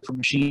 2 different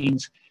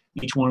machines.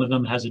 Each one of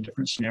them has a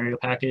different scenario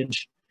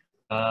package.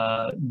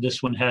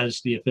 This one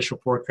has the official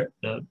forecast.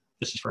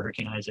 This is for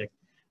Hurricane Isaac,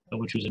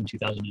 which was in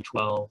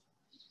 2012.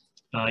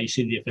 You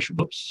see the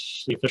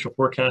official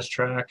forecast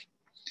track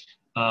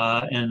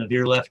and the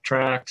veer left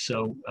track,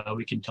 so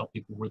we can tell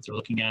people what they're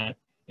looking at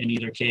in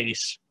either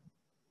case.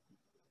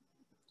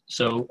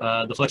 So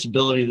the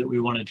flexibility that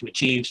we wanted to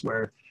achieve is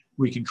where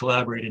we can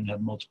collaborate and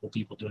have multiple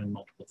people doing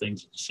multiple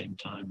things at the same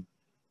time.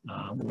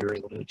 We were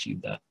able to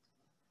achieve that.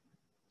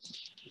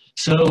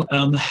 So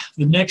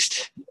the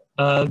next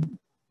I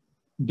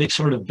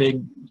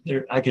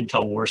could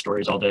tell war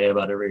stories all day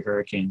about every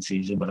hurricane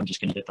season, but I'm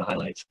just going to hit the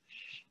highlights.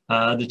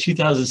 The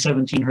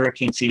 2017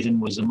 hurricane season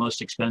was the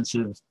most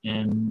expensive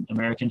in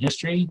American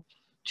history.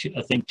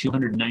 I think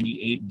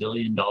 $298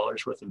 billion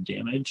worth of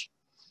damage.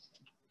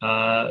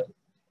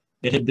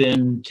 It had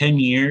been 10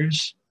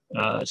 years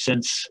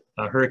since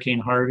Hurricane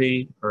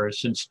Harvey, or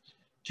since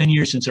 10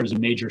 years since there was a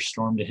major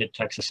storm to hit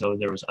Texas. So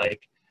there was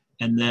Ike,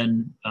 and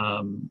then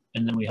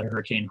we had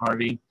Hurricane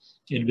Harvey.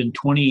 It had been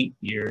 20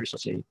 years.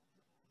 Let's see,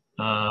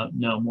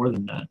 no, more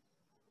than that.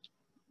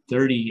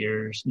 30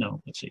 years.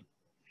 No, let's see.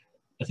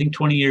 I think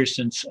 20 years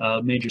since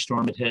a major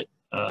storm had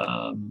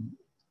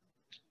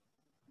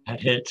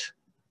hit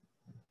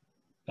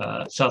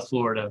South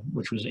Florida,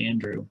 which was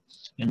Andrew,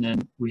 and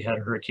then we had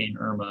Hurricane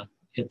Irma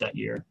hit that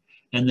year,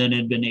 and then it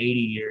had been 80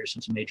 years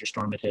since a major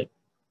storm had hit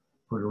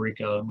Puerto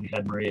Rico, and we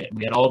had Maria, and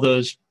we had all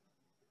those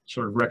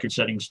sort of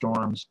record-setting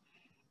storms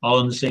all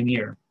in the same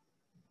year.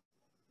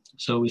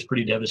 So it was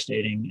pretty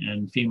devastating,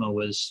 and FEMA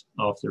was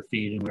off their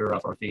feet, and we were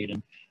off our feet,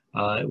 and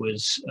it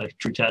was a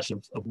true test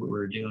of what we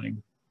were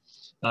doing.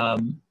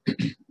 I'm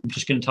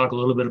just going to talk a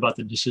little bit about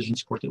the decision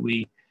support that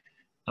we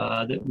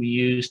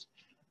used.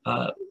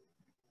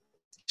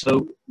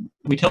 So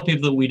we tell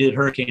people that we did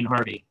Hurricane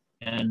Harvey,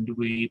 and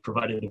we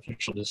provided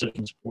official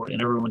decision support,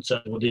 and everyone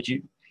said, well,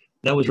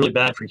 that was really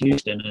bad for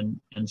Houston.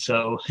 And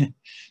so,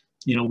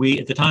 you know,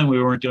 at the time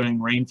we weren't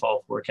doing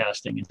rainfall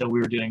forecasting, and so we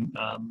were doing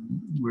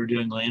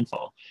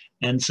landfall.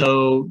 And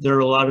so there are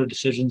a lot of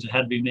decisions that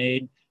had to be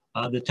made.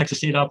 The Texas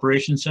State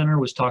Operations Center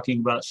was talking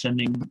about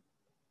sending,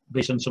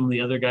 based on some of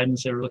the other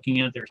guidance they were looking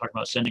at, they were talking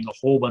about sending a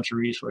whole bunch of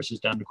resources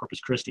down to Corpus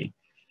Christi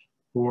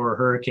for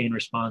hurricane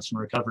response and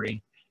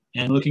recovery.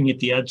 And looking at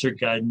the ADCIRC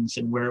guidance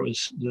and where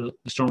the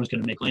storm was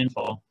going to make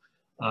landfall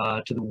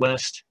to the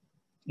west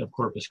of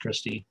Corpus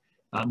Christi,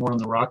 more in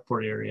the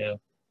Rockport area,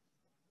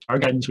 our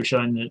guidance was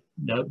showing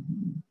that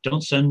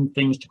don't send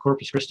things to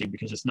Corpus Christi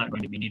because it's not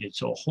going to be needed.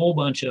 So a whole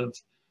bunch of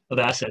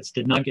assets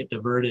did not get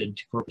diverted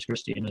to Corpus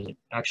Christi and is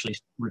actually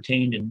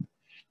retained and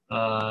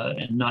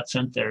not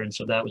sent there. And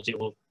so that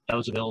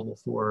was available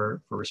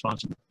for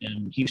response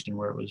in Houston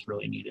where it was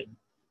really needed.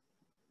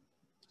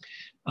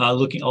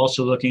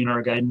 Also looking at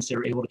our guidance, they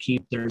were able to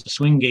keep, there's a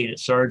swing gate at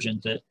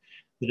Sargent that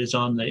is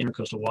on the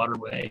Intercoastal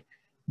Waterway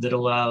that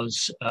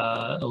allows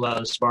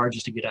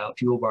barges to get out,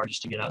 fuel barges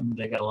to get out, and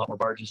they got a lot more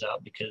barges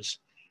out because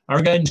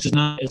our guidance is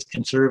not as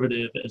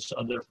conservative as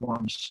other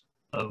forms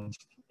of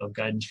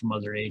guidance from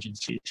other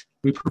agencies.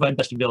 We provide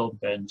best available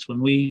guidance.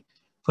 When we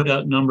put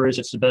out numbers,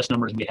 it's the best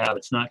numbers we have.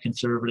 It's not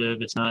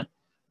conservative. It's not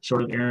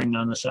sort of erring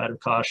on the side of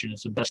caution.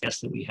 It's the best guess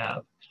that we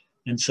have.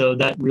 And so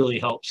that really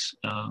helps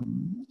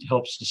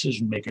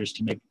decision makers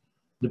to make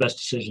the best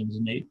decisions.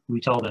 And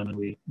we tell them, and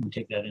we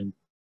take that into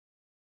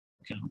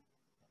account.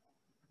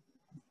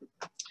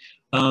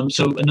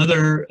 So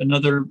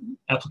another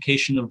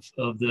application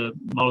of the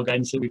model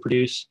guidance that we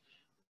produce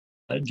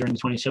during the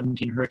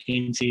 2017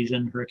 hurricane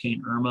season,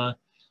 Hurricane Irma.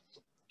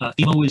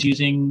 FEMA was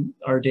using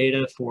our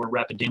data for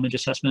rapid damage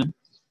assessment,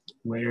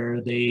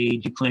 where they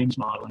do claims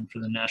modeling for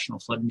the National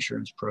Flood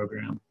Insurance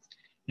Program.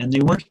 And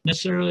they weren't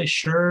necessarily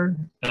sure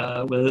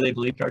whether they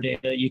believed our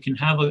data. You can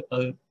have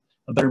a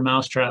better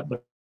mousetrap,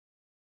 but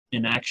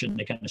inaction,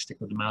 they kind of stick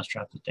with the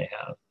mousetrap that they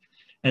have.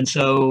 And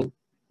so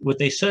what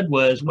they said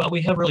was, well,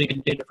 we have really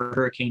good data for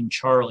Hurricane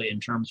Charlie in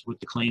terms of what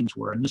the claims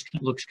were, and this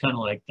looks kind of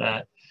like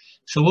that.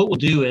 So what we'll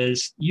do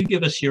is you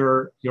give us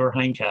your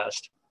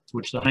hindcast,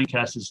 which the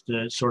hindcast is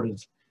the sort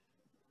of,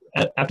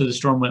 after the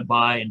storm went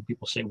by and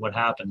people say what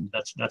happened,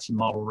 that's the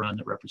model run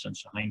that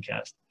represents the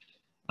hindcast.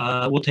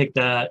 We'll take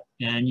that,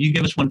 and you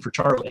give us one for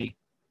Charlie,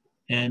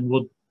 and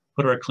we'll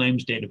put our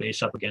claims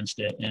database up against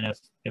it. And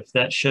if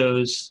that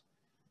shows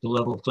the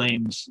level of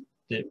claims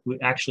that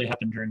actually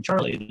happened during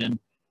Charlie, then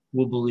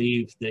we'll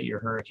believe that your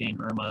Hurricane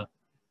Irma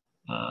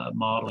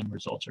modeling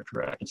results are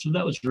correct. And so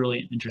that was really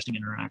an interesting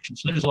interaction.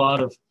 So there's a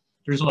lot of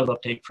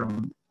uptake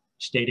from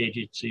state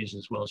agencies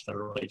as well as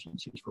federal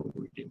agencies for what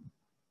we do.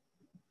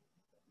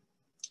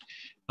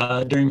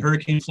 During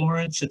Hurricane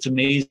Florence, it's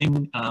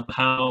amazing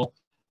how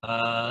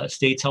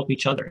states help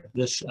each other.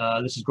 This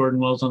is Gordon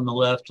Wells on the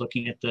left,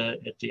 looking at the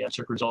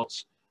ADCIRC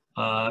results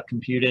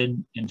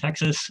computed in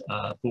Texas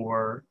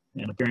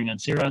and appearing on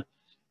CERA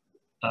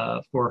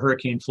for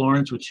Hurricane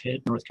Florence, which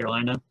hit North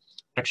Carolina.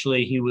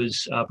 Actually, he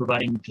was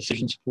providing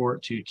decision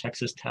support to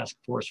Texas Task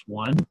Force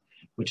 1,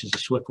 which is a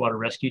swiftwater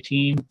rescue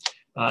team.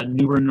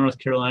 New Bern, North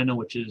Carolina,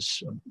 which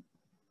is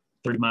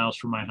 30 miles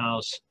from my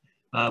house,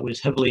 was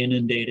heavily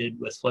inundated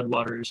with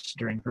floodwaters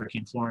during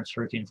Hurricane Florence.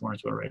 Hurricane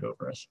Florence went right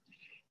over us.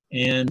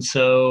 And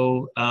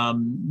so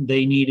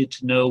they needed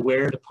to know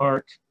where to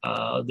park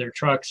their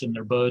trucks and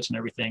their boats and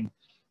everything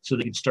so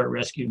they could start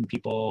rescuing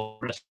people,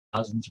 rescue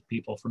thousands of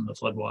people from the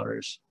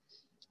floodwaters.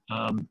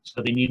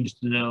 So they needed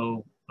to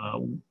know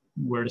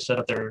where to set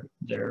up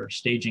their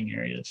staging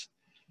areas.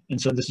 And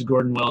so this is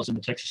Gordon Wells in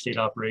the Texas State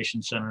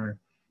Operations Center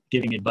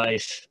giving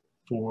advice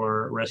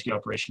for rescue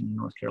operation in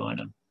North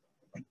Carolina.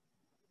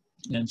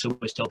 And so we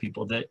always tell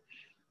people that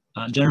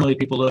generally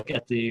people look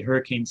at the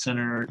Hurricane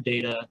Center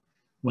data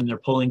when they're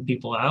pulling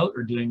people out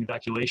or doing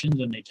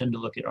evacuations, and they tend to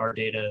look at our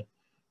data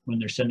when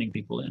they're sending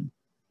people in.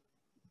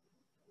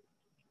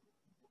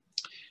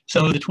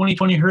 So the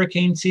 2020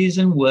 hurricane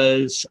season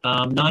was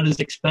not as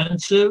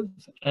expensive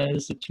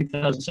as the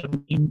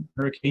 2017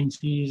 hurricane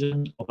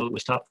season, although it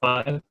was top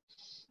 5.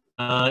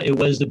 It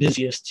was the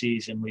busiest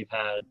season we've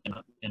had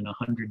in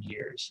 100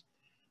 years.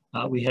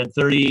 We had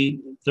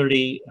 30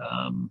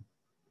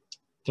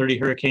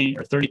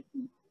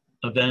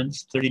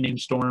 events, 30 named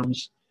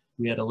storms.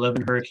 We had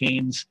 11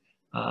 hurricanes,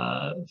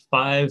 5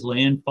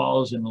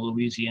 landfalls in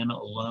Louisiana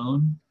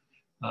alone.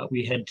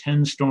 We had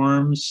 10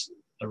 storms,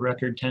 a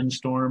record 10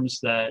 storms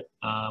that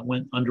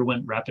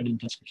underwent rapid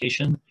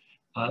intensification.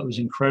 It was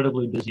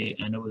incredibly busy,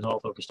 and it was all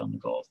focused on the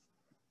Gulf.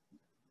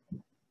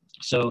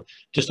 So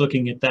just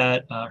looking at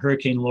that,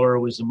 Hurricane Laura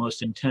was the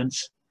most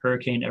intense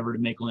hurricane ever to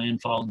make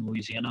landfall in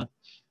Louisiana.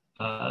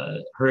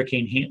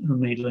 Hurricane Hanna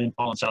made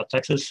landfall in South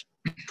Texas.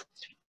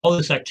 All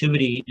this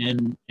activity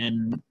in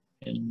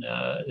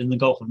the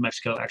Gulf of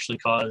Mexico actually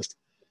caused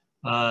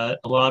a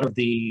lot of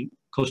the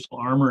coastal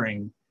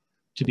armoring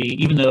to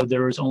be, even though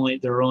there were only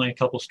a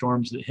couple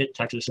storms that hit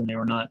Texas, and they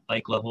were not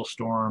Ike level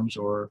storms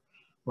or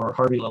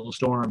Harvey level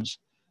storms,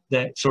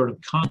 that sort of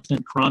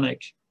constant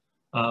chronic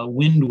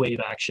wind wave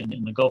action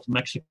in the Gulf of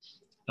Mexico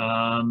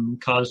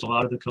caused a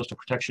lot of the coastal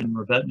protection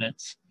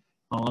revetments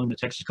along the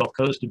Texas Gulf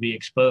Coast to be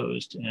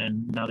exposed,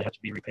 and now they have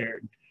to be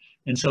repaired.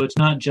 And so it's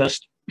not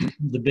just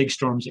the big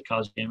storms that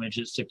cause damage,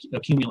 it's the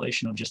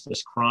accumulation of just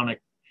this chronic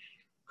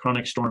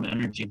storm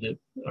energy. That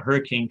a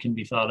hurricane can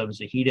be thought of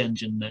as a heat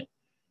engine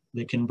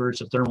that converts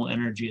the thermal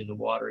energy of the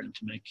water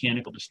into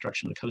mechanical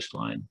destruction of the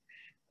coastline.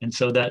 And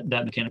so that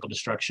mechanical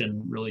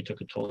destruction really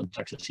took a toll in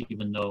Texas,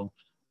 even though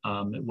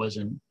it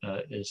wasn't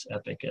as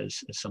epic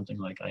as something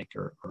like Ike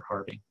or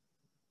Harvey.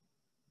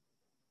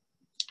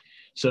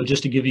 So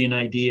just to give you an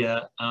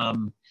idea,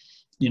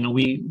 you know,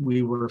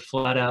 we were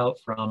flat out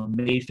from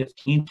May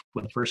 15th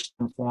when the first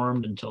storm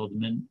formed until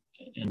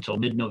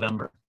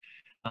mid-November.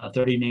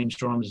 30 named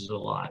storms is a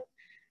lot.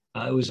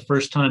 It was the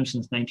first time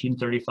since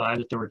 1935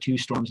 that there were 2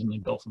 storms in the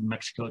Gulf of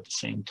Mexico at the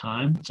same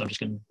time. So I'm just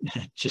going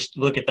to just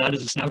look at that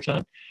as a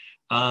snapshot.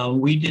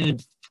 We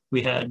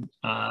had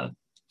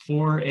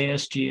 4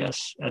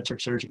 ASGS,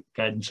 ADCIRC Surge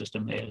Guidance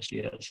System,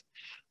 ASGS.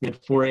 We had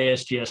 4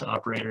 ASGS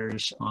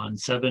operators on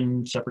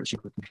 7 separate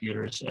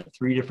supercomputers at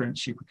 3 different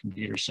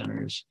supercomputer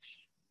centers,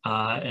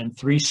 and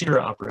 3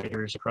 CERA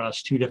operators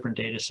across 2 different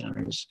data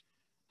centers,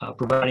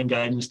 providing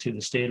guidance to the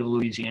state of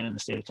Louisiana and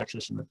the state of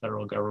Texas and the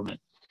federal government.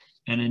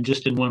 And in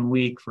 1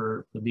 week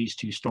for these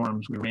 2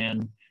 storms, we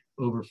ran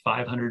over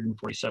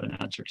 547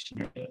 ADCIRC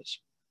scenarios.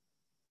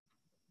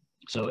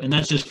 So, and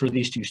that's just for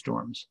these 2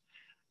 storms.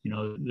 You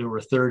know, there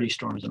were 30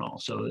 storms in all,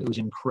 so it was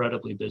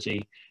incredibly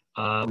busy.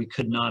 We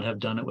could not have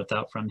done it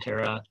without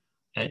Frontera,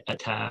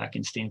 Attack,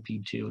 and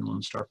Stampede 2 and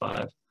Lone Star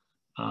 5.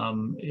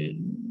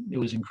 It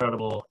was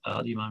incredible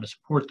the amount of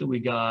support that we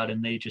got,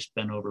 and they just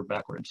bent over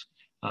backwards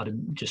to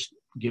just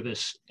give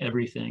us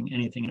anything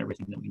and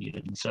everything that we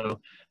needed. And so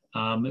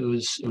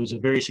it was a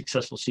very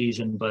successful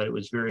season, but it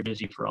was very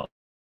busy for all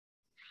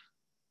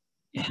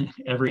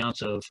every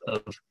ounce of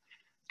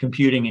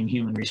computing and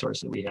human resource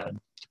that we had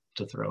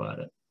to throw at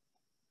it.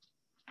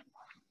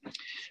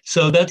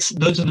 So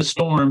those are the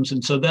storms,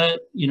 and so that,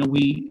 you know,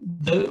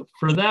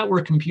 for that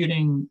we're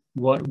computing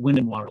what wind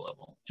and water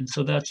level, and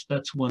so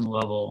that's one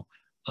level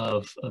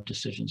of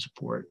decision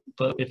support.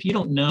 But if you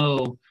don't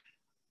know,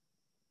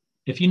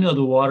 if you know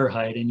the water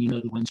height and you know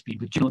the wind speed,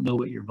 but you don't know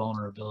what your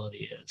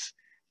vulnerability is,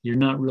 you're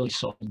not really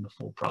solving the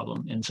full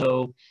problem. And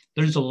so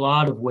there's a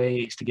lot of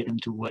ways to get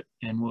into what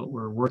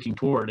we're working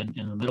toward in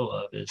the middle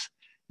of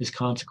is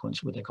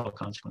consequence, what they call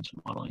consequence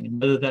modeling. And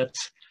whether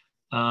that's,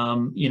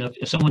 you know,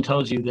 if someone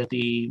tells you that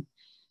the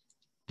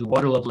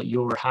water level at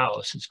your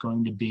house is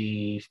going to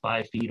be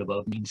 5 feet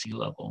above mean sea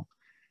level,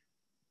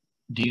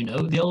 do you know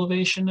the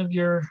elevation of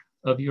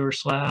your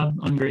slab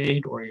on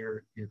grade or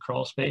your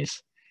crawl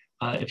space?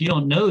 If you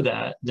don't know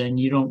that, then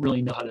you don't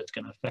really know how that's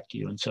going to affect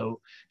you. And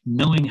so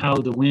knowing how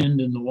the wind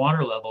and the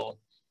water level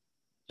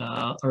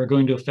are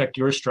going to affect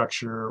your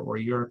structure or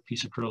your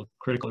piece of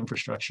critical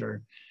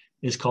infrastructure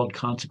is called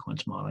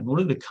consequence modeling.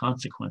 What are the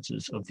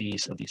consequences of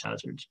these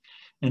hazards?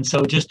 And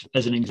so just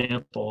as an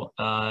example,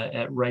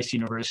 at Rice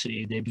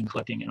University, they've been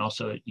collecting, and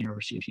also at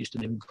University of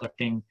Houston, they've been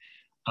collecting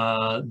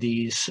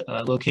these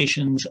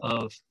locations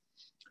of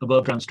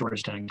above ground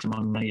storage tanks,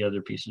 among many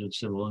other pieces of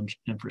civil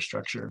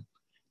infrastructure,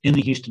 in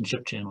the Houston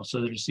Ship Channel.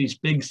 So there's these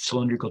big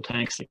cylindrical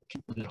tanks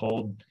that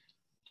hold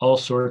all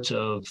sorts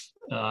of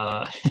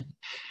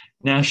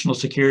national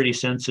security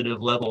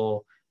sensitive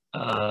level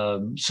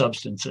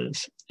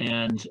substances.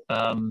 And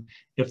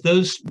if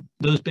those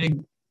big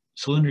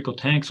cylindrical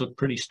tanks look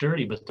pretty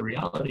sturdy, but the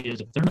reality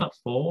is if they're not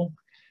full,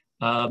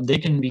 they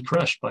can be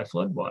crushed by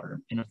floodwater.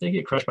 And if they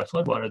get crushed by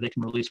floodwater, they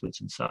can release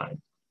what's inside.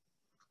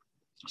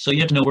 So you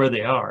have to know where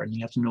they are, and you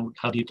have to know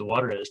how deep the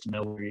water is to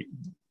know where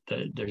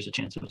there's a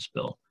chance of a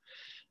spill.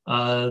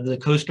 The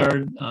Coast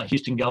Guard,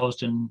 Houston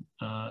Galveston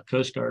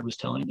Coast Guard was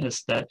telling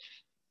us that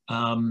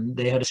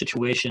they had a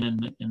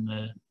situation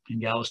in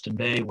Galveston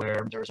Bay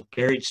where there was a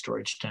buried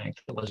storage tank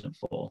that wasn't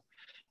full,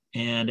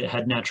 and it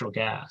had natural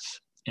gas.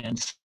 And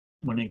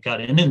when it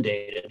got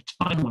inundated, it's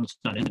fine when it's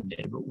not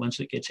inundated, but once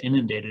it gets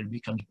inundated, it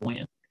becomes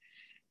buoyant.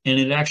 And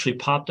it actually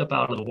popped up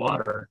out of the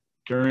water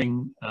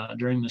during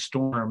the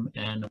storm,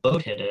 and a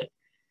boat hit it,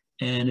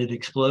 and it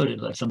exploded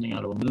like something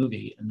out of a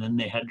movie. And then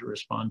they had to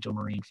respond to a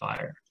marine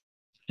fire.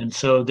 And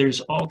so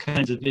there's all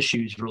kinds of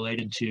issues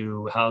related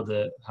to how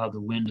the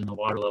wind and the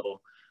water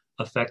level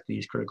affect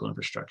these critical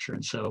infrastructure.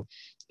 And so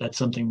that's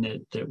something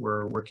that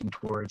we're working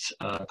towards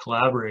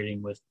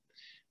collaborating with.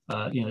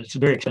 You know, it's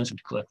very expensive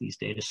to collect these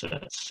data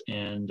sets,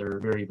 and they're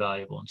very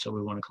valuable. And so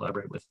we want to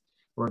collaborate with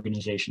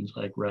organizations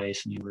like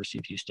Rice and University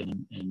of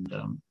Houston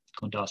and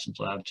Clint Dawson's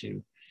lab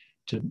to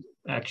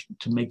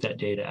make that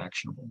data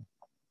actionable.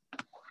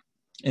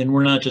 And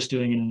we're not just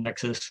doing it in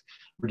Texas,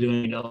 we're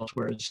doing it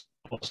elsewhere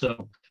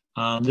also.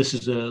 This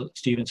is the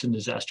Stevenson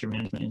Disaster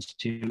Management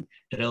Institute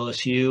at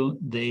LSU.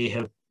 They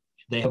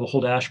have a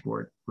whole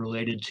dashboard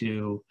related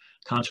to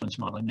consequence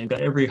modeling. They've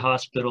got every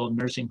hospital,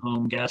 nursing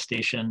home, gas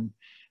station,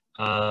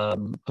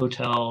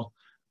 hotel,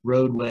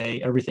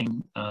 roadway,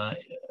 everything, a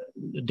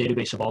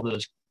database of all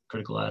those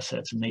critical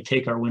assets. And they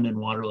take our wind and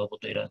water level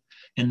data,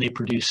 and they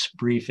produce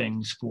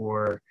briefings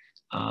for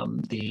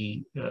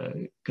the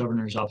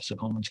Governor's Office of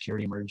Homeland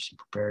Security Emergency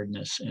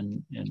Preparedness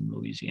in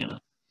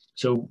Louisiana.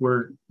 So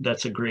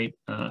that's a great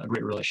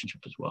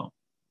relationship as well.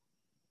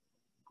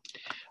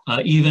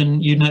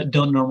 Even you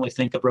don't normally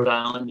think of Rhode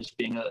Island as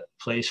being a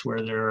place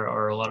where there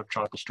are a lot of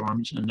tropical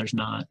storms, and there's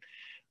not.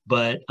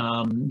 But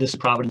this is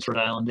Providence, Rhode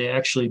Island. They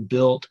actually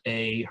built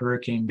a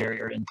hurricane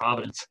barrier in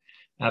Providence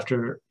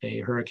after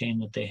a hurricane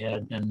that they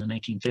had in the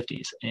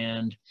 1950s,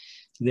 and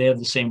they have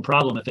the same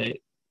problem. And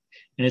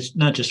it's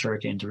not just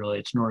hurricanes really;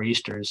 it's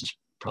nor'easters. Is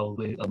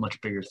probably a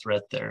much bigger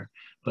threat there,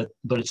 but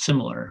it's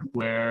similar.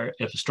 Where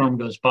if a storm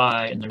goes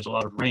by and there's a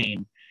lot of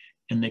rain,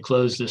 and they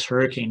close this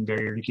hurricane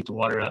barrier to keep the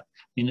water out.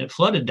 I mean, it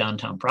flooded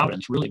downtown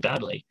Providence really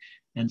badly,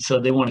 and so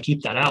they want to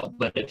keep that out.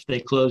 But if they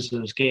close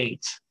those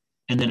gates,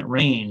 and then it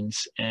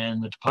rains,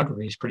 and the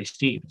topography is pretty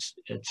steep,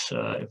 it's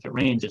if it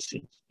rains,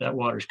 that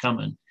water's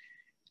coming,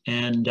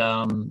 and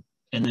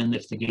then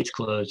if the gate's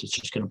closed, it's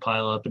just going to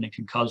pile up, and it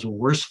can cause a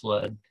worse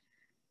flood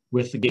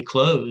with the gate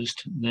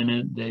closed than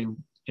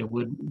it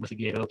would with the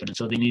gate open. And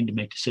so they need to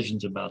make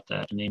decisions about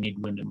that, and they need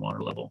wind and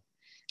water level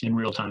in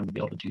real time to be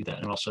able to do that,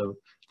 and also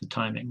the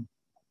timing.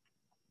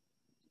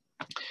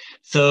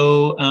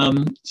 So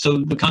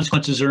the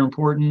consequences are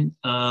important,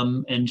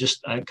 and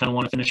just I kind of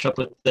want to finish up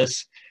with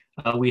this.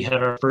 We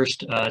had our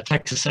first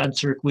Texas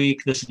ADCIRC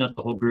week. This is not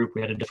the whole group.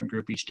 We had a different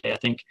group each day. I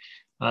think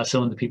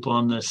some of the people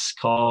on this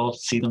call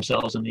see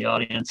themselves in the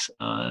audience.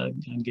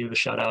 And give a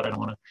shout out. I don't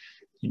want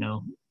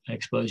to,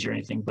 expose you or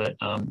anything, but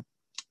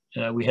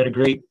we had a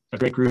great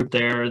group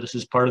there. This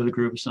is part of the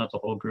group. It's not the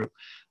whole group.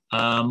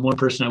 One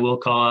person I will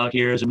call out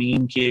here is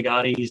Amin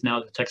Kiagati. He's now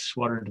at the Texas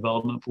Water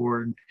Development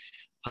Board.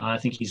 I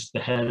think he's the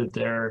head of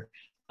their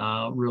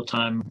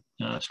real-time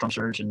storm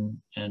surge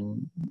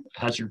and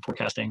hazard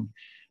forecasting.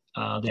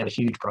 They have a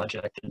huge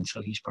project, and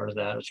so he's part of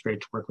that. It was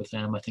great to work with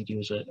them. I think he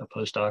was a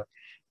postdoc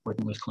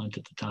working with Clint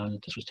at the time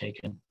that this was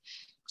taken.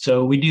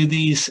 So we do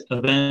these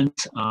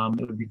events.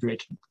 It would be great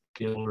to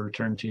be able to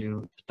return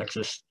to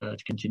Texas to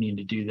continue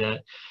to do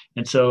that.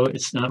 And so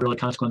it's not really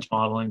consequence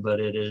modeling, but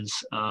it is,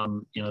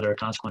 there are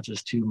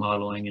consequences to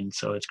modeling. And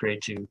so it's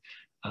great to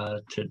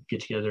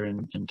get together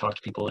and talk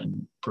to people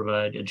and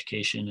provide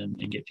education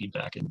and get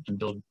feedback and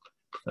build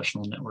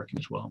professional networking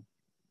as well.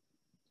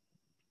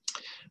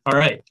 All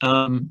right,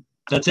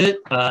 that's it.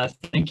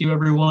 Thank you,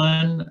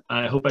 everyone.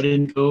 I hope I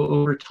didn't go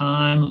over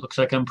time. It looks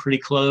like I'm pretty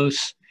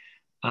close.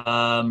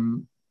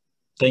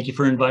 Thank you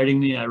for inviting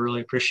me. I really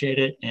appreciate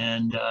it.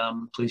 And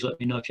please let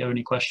me know if you have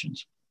any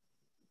questions.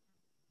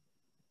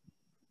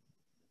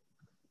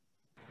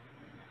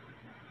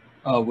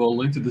 Will a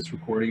link to this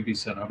recording be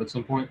sent out at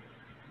some point?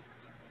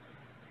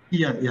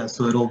 Yeah.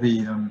 So it'll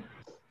be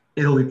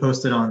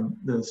posted on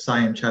the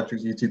SIAM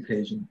chapter's YouTube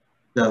page, and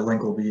that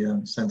link will be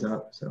sent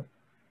out. So.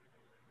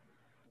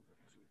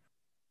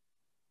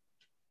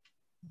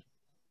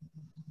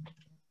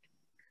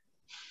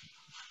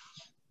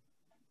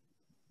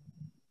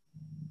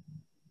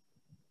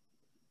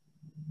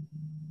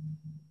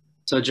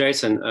 So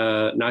Jason,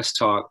 nice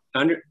talk.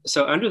 Under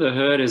the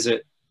hood, is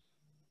it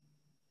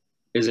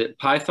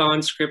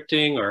Python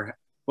scripting, or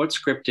what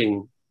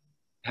scripting?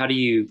 How do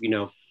you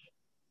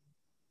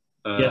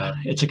yeah,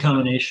 it's a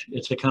combination.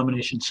 It's a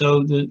combination.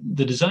 So the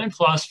design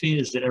philosophy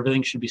is that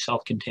everything should be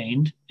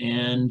self-contained,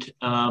 and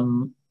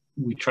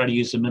we try to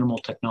use the minimal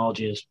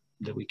technology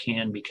that we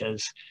can,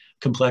 because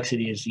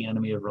complexity is the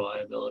enemy of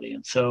reliability.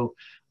 And so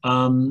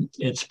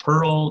it's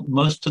Perl.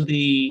 Most of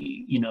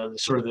the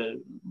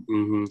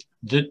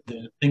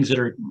the things that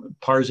are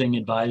parsing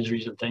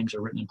advisories and things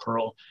are written in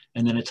Perl,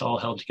 and then it's all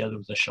held together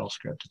with a shell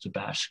script. It's a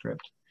bash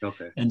script.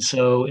 Okay. And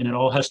so, and it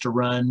all has to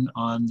run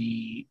on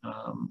the,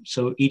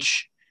 so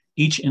each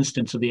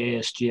instance of the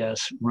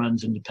ASGS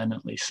runs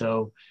independently.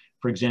 So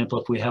for example,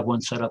 if we have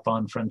one set up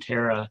on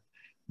Frontera,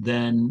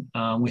 then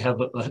we have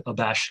a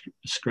bash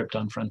script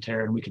on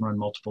Frontera, and we can run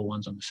multiple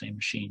ones on the same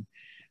machine.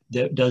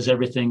 That does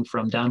everything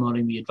from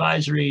downloading the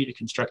advisory to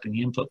constructing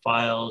the input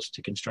files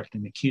to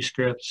constructing the Q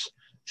scripts,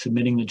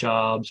 submitting the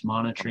jobs,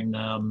 monitoring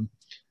them,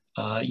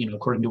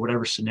 according to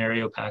whatever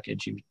scenario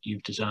package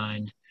you've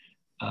designed,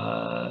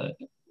 and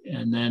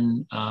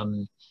then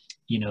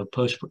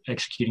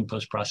executing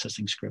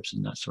post-processing scripts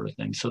and that sort of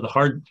thing. So the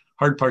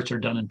hard parts are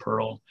done in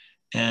Perl,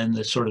 and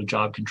the sort of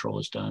job control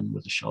is done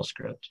with a shell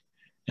script.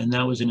 And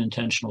that was an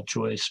intentional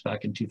choice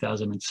back in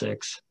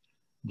 2006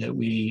 that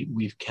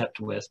we've kept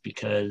with,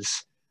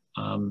 because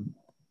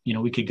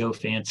we could go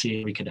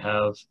fancy, we could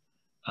have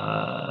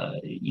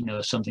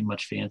something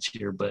much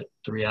fancier, but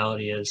the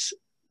reality is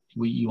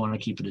you want to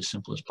keep it as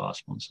simple as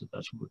possible, and so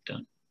that's what we've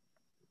done.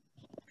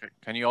 Okay.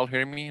 Can you all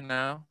hear me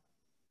now?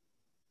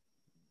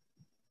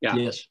 Yeah.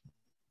 Yes.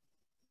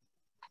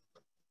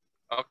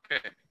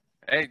 Okay.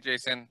 Hey,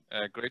 Jason,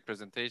 great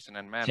presentation,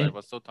 and man, I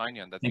was so tiny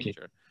on that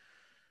picture.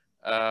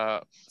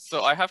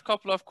 So I have a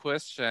couple of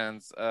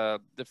questions.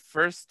 The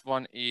first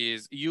one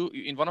is,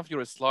 in one of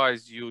your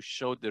slides, you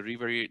showed the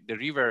river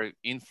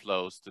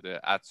inflows to the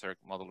ADCIRC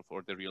model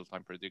for the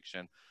real-time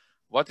prediction.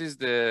 What is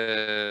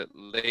the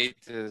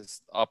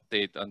latest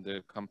update on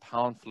the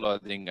compound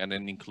flooding, and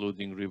then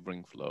including river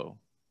inflow?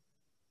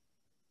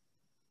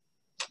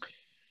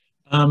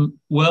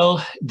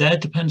 Well, that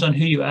depends on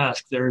who you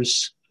ask.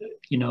 There's,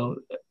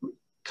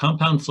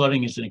 compound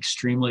flooding is an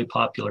extremely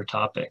popular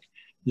topic.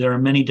 There are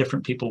many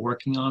different people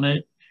working on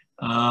it.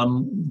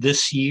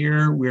 This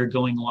year, we're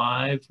going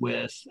live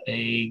with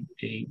a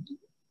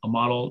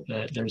model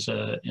that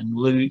in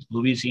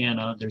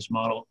Louisiana, there's a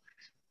model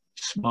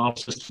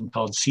system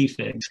called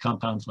CFIGS,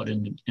 Compound Flood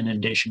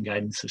Inundation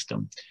Guidance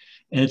System.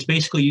 And it's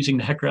basically using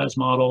the HECRAS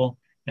model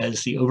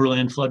as the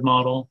overland flood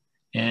model,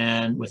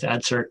 and with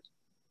ADCIRC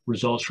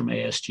results from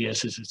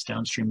ASGS as its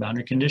downstream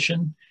boundary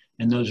condition.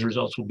 And those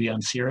results will be on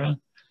CERA.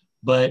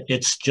 But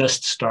it's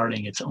just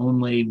starting. It's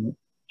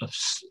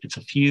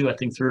a few, I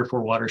think 3 or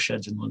 4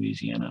 watersheds in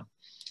Louisiana.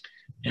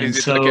 And is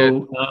it so,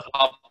 like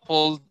a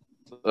coupled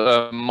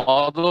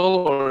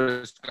model, or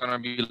it's gonna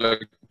be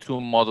like 2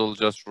 models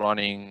just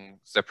running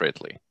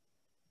separately?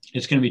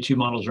 It's gonna be 2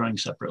 models running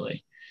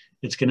separately.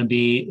 It's gonna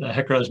be a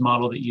HECRAS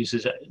model that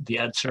uses the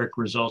ADCIRC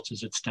results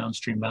as its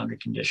downstream boundary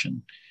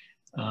condition.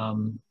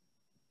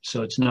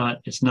 So it's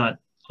not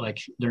like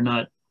they're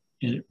not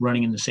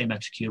running in the same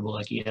executable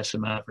like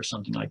ESMF or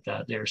something like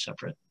that. They're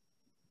separate.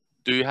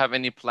 Do you have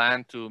any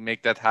plan to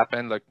make that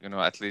happen? Like,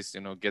 at least,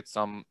 get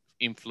some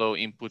inflow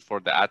input for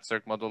the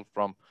ADCIRC model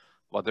from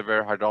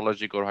whatever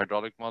hydrologic or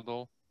hydraulic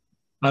model?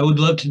 I would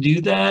love to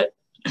do that.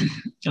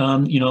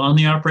 On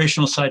the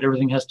operational side,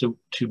 everything has to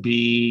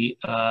be,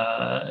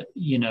 the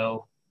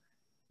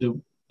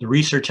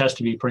research has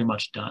to be pretty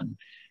much done.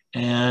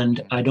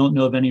 And I don't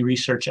know of any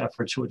research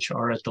efforts which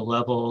are at the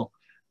level,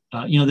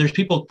 there's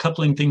people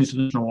coupling things with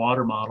the national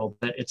water model,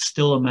 but it's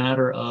still a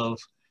matter of,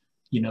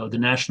 the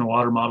national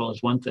water model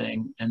is one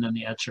thing, and then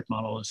the ADCIRC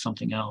model is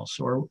something else,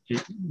 or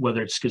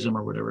whether it's SCISM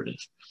or whatever it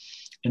is.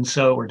 And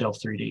so, or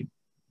Delft 3D.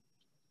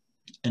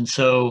 And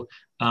so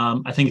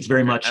I think it's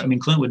very much,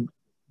 Clint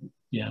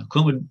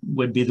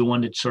would be the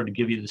one to sort of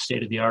give you the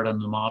state of the art on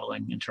the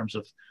modeling in terms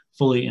of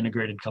fully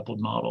integrated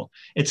coupled model.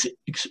 It's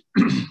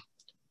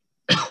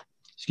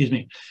excuse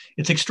me,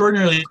 it's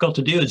extraordinarily difficult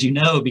to do, as you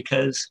know,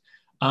 because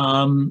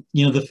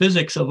you know, the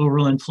physics of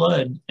overland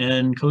flood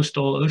and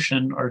coastal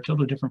ocean are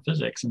totally different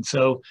physics. And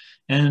so,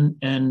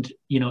 and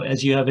you know,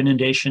 as you have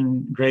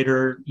inundation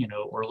greater, you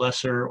know, or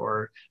lesser,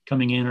 or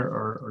coming in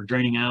or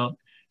draining out,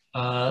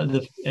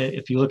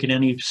 if you look at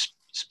any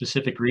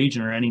specific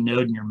region or any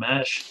node in your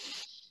mesh,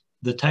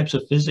 the types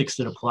of physics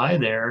that apply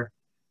there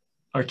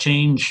are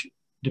change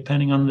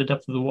depending on the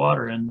depth of the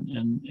water.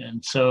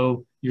 And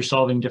so you're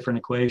solving different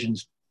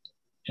equations.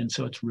 And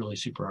so it's really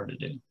super hard to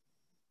do.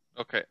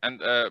 Okay, and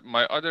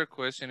my other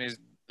question is,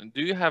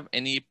 do you have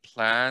any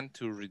plan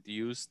to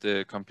reduce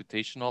the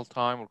computational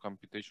time or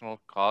computational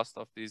cost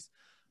of this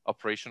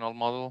operational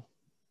model?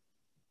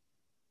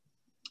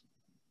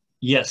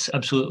 Yes,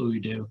 absolutely we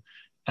do.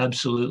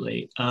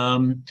 Absolutely.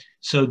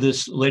 So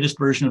this latest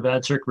version of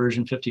ADCIRC,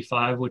 version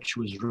 55, which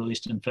was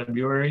released in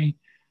February,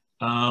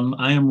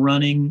 I am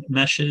running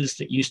meshes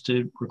that used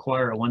to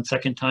require a 1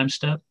 second time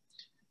step.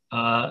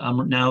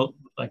 I'm now,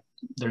 like,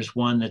 there's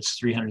one that's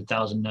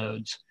 300,000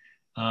 nodes.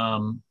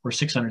 Or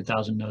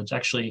 600,000 nodes.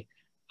 Actually,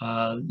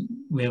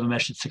 we have a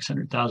mesh at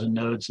 600,000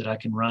 nodes that I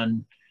can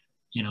run,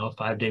 you know, a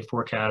 5-day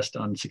forecast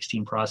on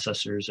 16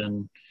 processors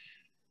in,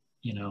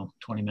 you know,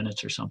 20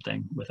 minutes or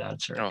something with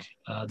ADCIRC.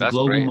 Oh, the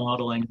global great.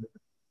 modeling,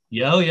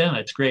 yeah, oh yeah,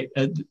 it's great.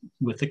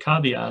 With the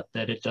caveat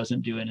that it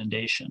doesn't do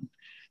inundation.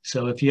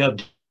 So if you have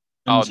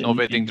no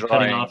wetting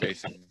drying,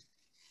 basically.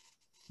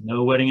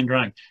 No wetting and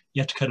drying.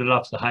 You have to cut it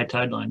off the high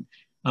tide line.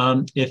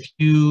 If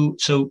you,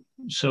 so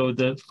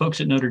the folks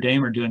at Notre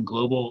Dame are doing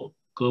global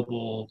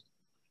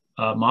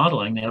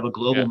modeling. They have a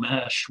global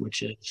mesh,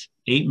 which is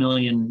 8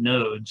 million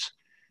nodes.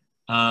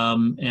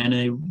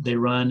 And they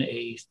run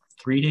a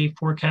 3-day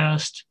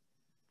forecast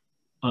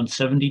on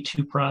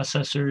 72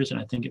 processors. And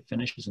I think it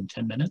finishes in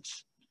 10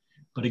 minutes.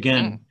 But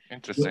again,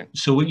 interesting.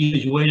 So what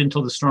you wait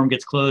until the storm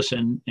gets close,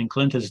 and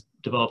Clint has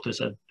developed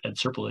this at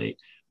Serpolate,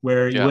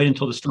 where you wait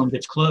until the storm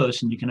gets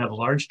close and you can have a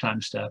large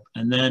time step,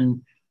 and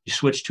then you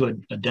switch to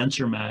a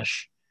denser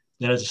mesh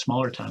that has a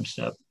smaller time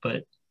step,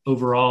 but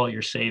overall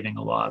you're saving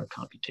a lot of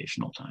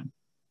computational time.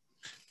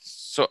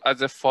 So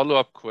as a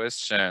follow-up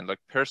question, like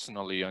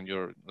personally, on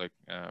your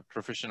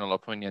professional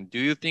opinion, do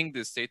you think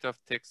the state of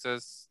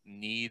Texas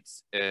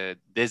needs a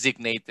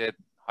designated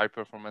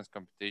high-performance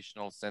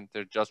computational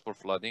center just for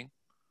flooding?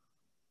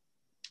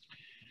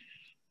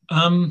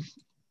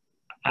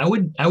 I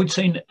would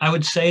say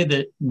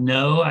that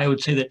no. I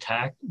would say that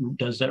TAC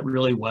does that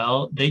really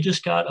well. They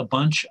just got an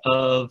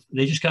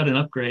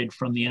upgrade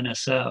from the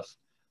NSF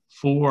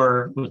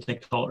for what they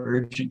call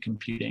urgent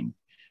computing.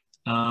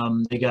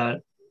 They got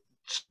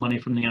money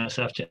from the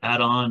NSF to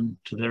add on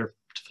to their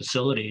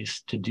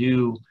facilities to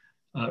do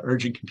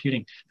urgent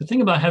computing. The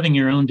thing about having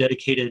your own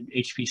dedicated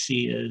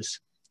HPC is,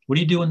 what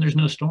do you do when there's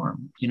no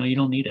storm? You know, you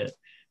don't need it.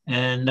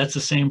 And that's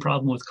the same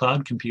problem with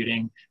cloud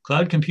computing.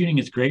 Cloud computing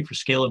is great for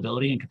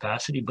scalability and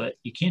capacity, but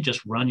you can't just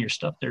run your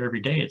stuff there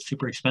every day. It's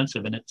super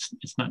expensive and it's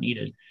not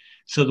needed.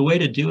 So the way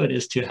to do it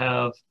is to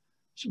have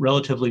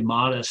relatively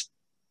modest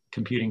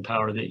computing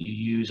power that you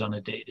use on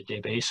a day-to-day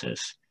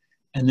basis,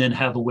 and then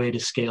have a way to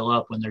scale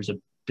up when there's a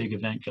big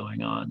event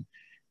going on.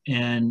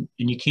 And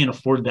you can't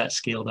afford that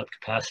scaled up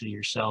capacity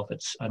yourself.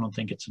 I don't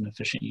think it's an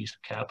efficient use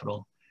of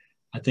capital.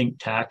 I think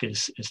TAC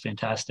is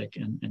fantastic,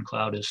 and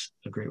cloud is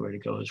a great way to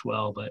go as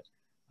well. But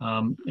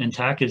and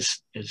TAC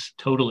is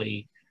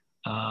totally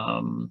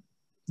on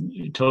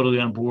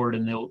board,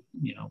 and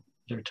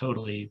they're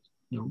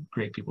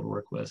great people to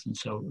work with, and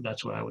so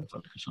that's what I would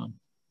focus on.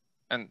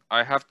 And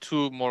I have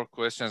 2 more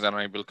questions, and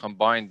I will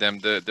combine them.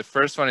 The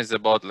first one is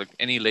about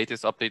any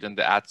latest update on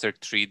the ADCIRC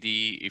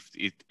 3D, if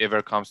it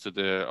ever comes to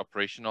the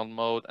operational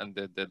mode, and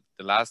the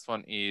last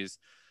one is,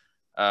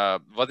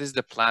 what is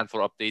the plan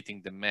for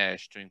updating the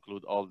mesh to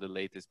include all the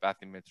latest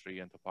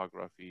bathymetry and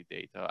topography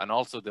data, and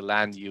also the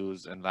land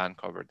use and land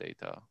cover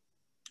data?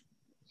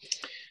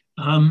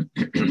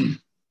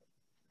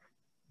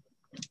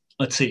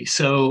 Let's see.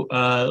 So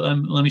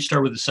let me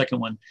start with the second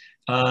one.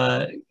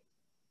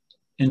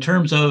 In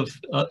terms of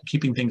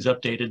keeping things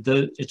updated,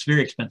 it's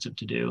very expensive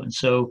to do. And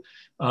so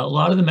a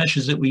lot of the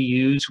meshes that we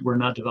use were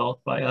not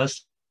developed by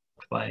us,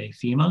 by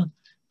FEMA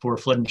for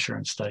flood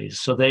insurance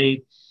studies. So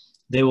they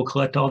will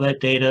collect all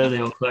that data,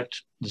 they will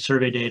collect the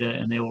survey data,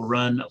 and they will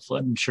run a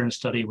flood insurance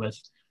study with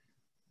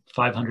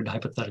 500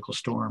 hypothetical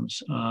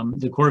storms.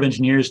 The Corps of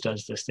Engineers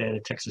does this. They had a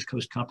Texas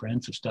Coast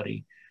Comprehensive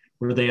Study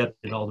where they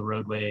updated all the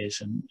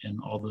roadways and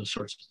all those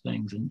sorts of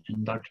things. And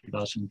Dr.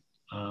 Dawson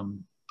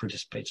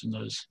participates in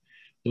those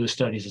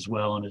studies as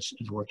well, and has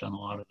worked on a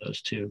lot of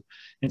those too.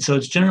 And so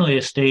it's generally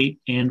a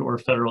state and or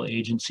federal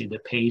agency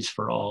that pays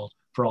for all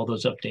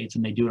those updates,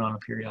 and they do it on a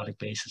periodic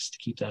basis to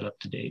keep that up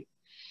to date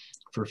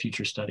for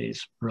future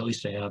studies, or at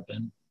least they have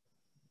been.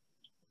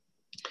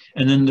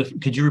 And then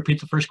could you repeat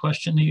the first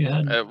question that you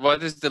had?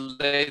 What is the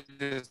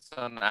latest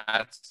on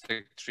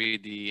ADCIRC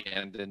 3D,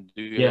 and then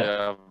do you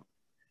have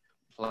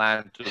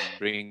plan to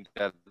bring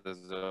that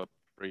as an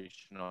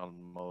operational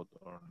mode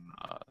or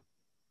not?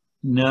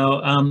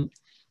 No,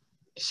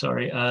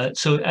 Sorry.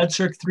 So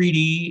ADCIRC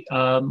 3D,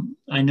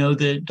 I know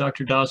that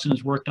Dr. Dawson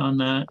has worked on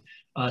that.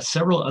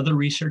 Several other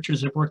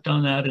researchers have worked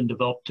on that and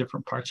developed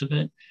different parts of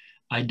it.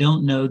 I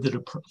don't know that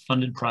a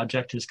funded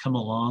project has come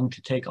along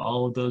to take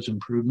all of those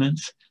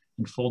improvements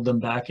and fold them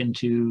back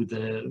into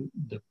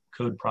the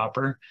code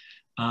proper.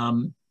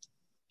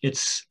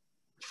 It's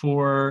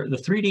for the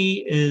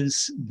 3D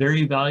is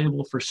very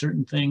valuable for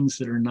certain things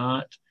that are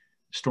not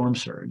storm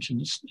surge,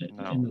 and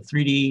the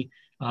 3D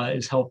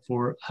is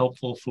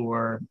helpful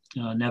for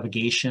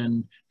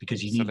navigation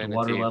because you need the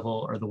water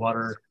level or the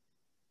water.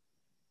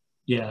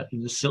 Yeah,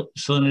 the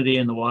salinity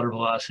and the water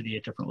velocity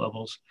at different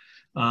levels.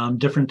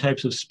 Different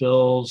types of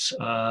spills,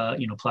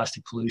 you know,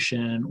 plastic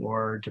pollution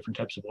or different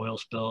types of oil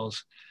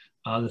spills.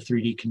 The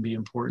 3D can be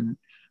important,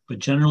 but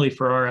generally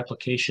for our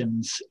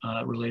applications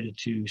related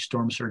to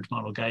storm surge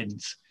model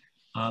guidance,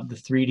 the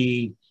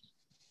 3D,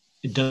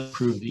 it does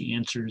improve the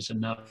answers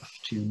enough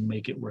to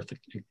make it worth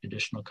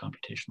additional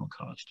computational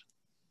cost.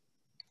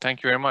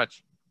 Thank you very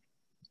much.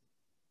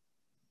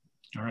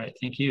 All right,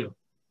 thank you.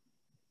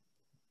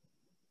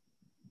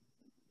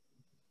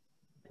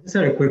 I just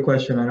had a quick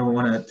question. I don't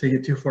want to take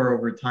it too far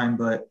over time,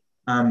 but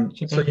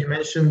okay. So you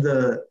mentioned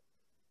the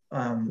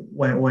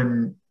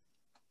when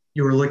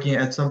you were looking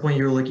at some point,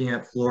 you were looking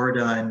at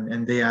Florida,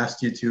 and they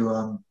asked you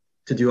to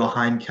do a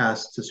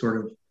hindcast to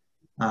sort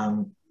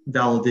of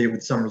validate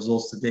with some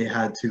results that they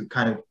had to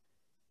kind of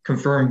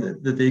confirm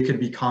that they could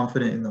be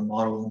confident in the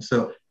model. And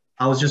so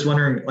I was just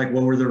wondering, like,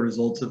 what were the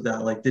results of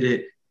that? Like, did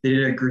it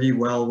agree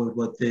well with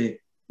what they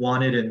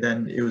wanted, and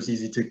then it was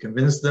easy to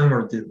convince them,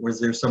 or was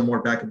there some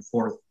more back and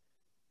forth?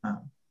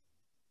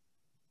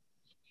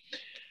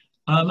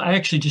 I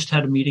actually just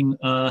had a meeting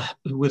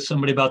with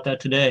somebody about that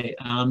today.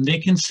 They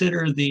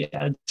consider the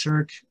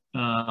ADCIRC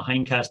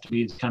hindcast to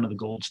be kind of the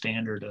gold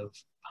standard of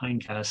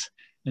hindcasts.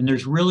 And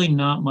there's really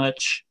not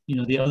much, you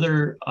know, the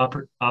other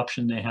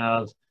option they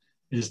have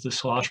is the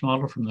slosh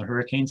model from the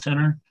Hurricane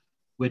Center,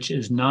 which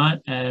is not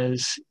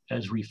as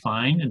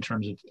refined in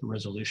terms of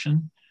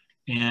resolution.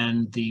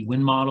 And the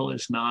wind model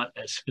is not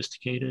as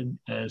sophisticated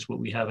as what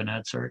we have in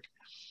ADCIRC.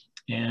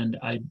 And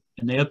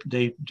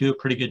they do a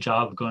pretty good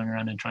job of going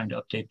around and trying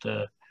to update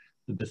the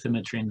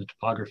bathymetry and the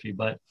topography,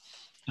 but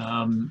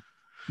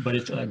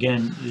it's,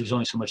 again, there's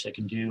only so much they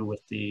can do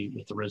with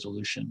the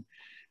resolution.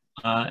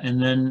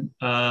 And then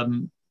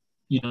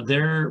you know,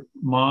 their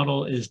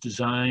model is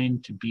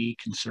designed to be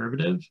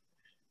conservative.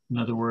 In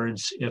other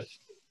words, if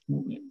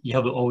you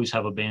always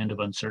have a band of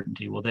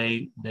uncertainty, well,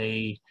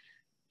 they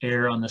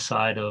err on the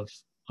side of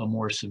a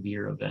more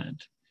severe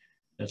event.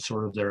 That's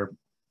sort of their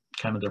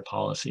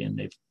policy, and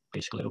they've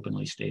basically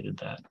openly stated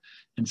that.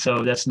 And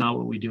so that's not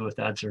what we do with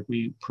ADCIRC.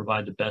 We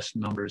provide the best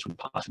numbers we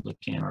possibly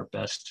can, our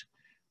best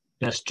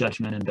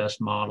judgment and best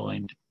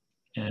modeling.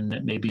 And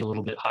it may be a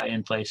little bit high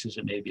in places,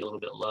 it may be a little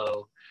bit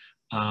low,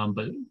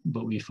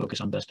 but we focus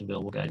on best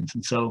available guidance.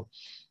 And so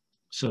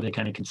they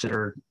kind of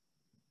consider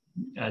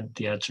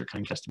the ADCIRC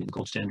hindcast to be the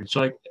gold standard.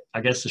 So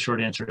I guess the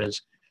short answer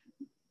is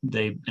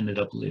they ended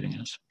up believing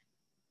us.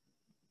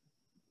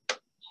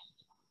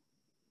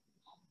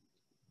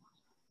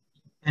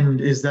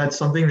 And is that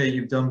something that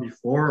you've done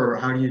before, or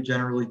how do you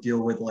generally deal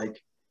with,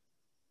 like,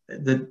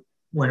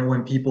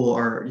 when people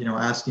are, you know,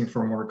 asking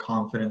for more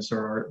confidence, or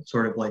are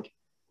sort of like,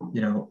 you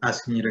know,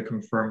 asking you to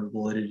confirm the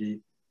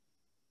validity?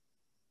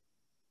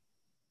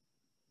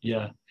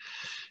 Yeah.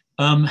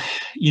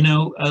 You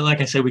know, like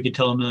I said, we could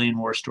tell a million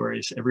war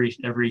stories.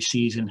 Every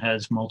season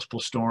has multiple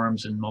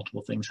storms and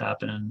multiple things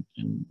happen,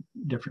 and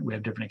we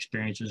have different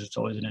experiences. It's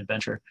always an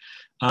adventure.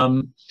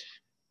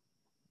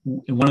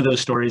 One of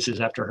those stories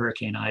is after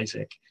Hurricane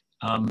Isaac,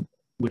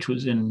 which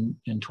was in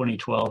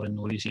 2012 in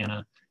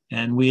Louisiana.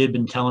 And we had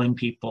been telling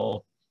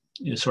people,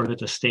 you know, sort of at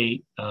the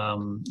state, you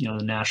know,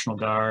 the National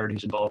Guard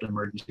who's involved in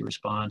emergency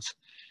response,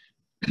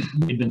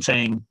 we'd been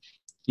saying,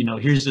 you know,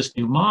 here's this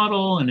new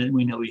model, and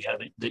we know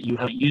that you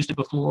haven't used it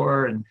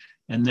before.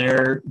 And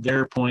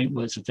their point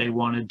was that they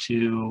wanted to,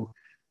 you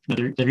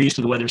know, they're used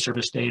to the Weather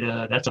Service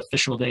data. That's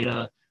official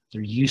data.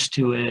 They're used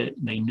to it.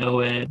 They know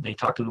it. They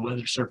talk to the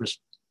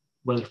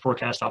weather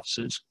forecast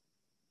offices.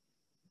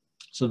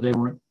 So they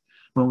weren't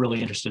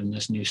really interested in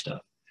this new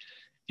stuff.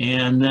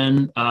 And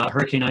then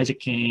Hurricane Isaac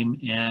came,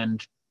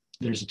 and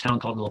there's a town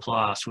called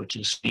Laplace, which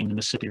is seeing the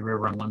Mississippi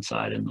River on one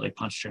side and Lake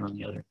Pontchartrain on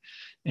the other.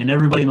 And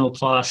everybody in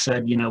Laplace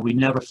said, you know, we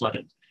never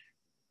flooded.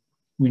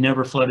 We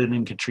never flooded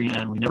in Katrina,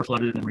 and we never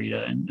flooded in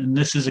Rita. And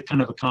this is a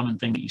kind of a common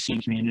thing that you see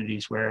in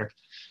communities where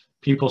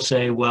people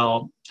say,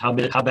 well, how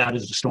bad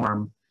is the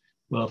storm?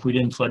 Well, if we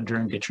didn't flood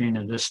during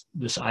Katrina,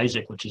 this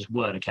Isaac, which is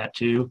what, a Cat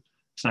 2,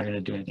 it's not going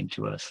to do anything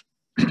to us.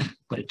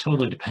 But it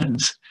totally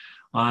depends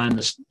on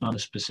the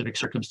specific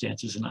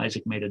circumstances. And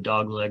Isaac made a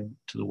dogleg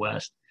to the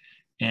west,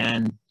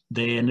 and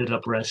they ended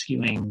up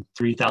rescuing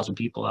 3,000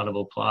 people out of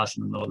Laplace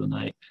in the middle of the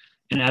night.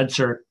 And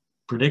ADCIRC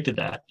predicted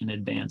that in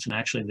advance. And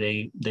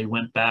actually, they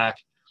went back,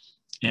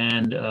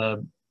 and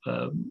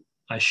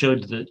I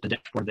showed the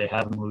dashboard they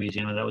have in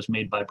Louisiana that was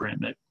made by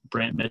Brant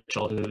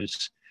Mitchell,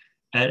 who's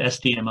at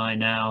SDMI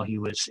now. He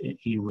was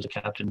a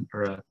captain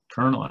or a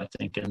colonel, I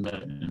think, in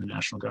the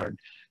National Guard,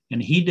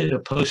 and he did a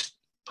post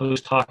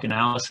hoc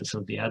analysis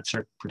of the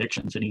ADCIRC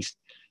predictions, and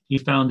he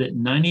found that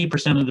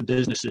 90% of the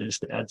businesses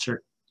that ADCIRC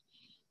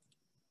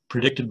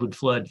predicted would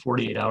flood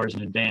 48 hours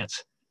in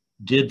advance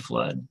did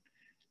flood.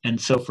 And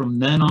so from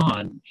then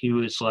on, he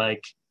was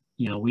like,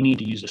 we need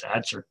to use this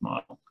ADCIRC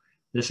model.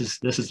 This is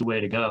the way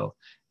to go.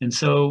 And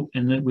so,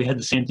 and then we had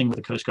the same thing with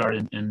the Coast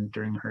Guard and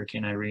during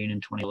Hurricane Irene in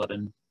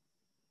 2011.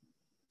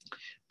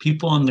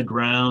 People on the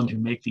ground who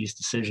make these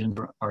decisions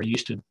are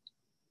used to,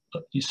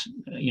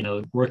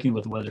 working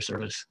with the Weather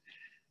Service.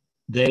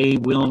 They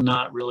will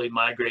not really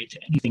migrate to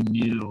anything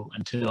new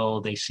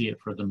until they see it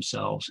for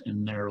themselves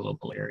in their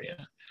local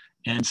area.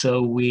 And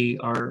so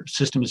our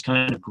system has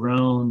kind of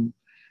grown,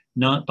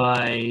 not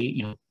by,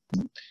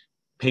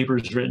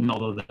 papers written,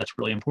 although that's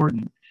really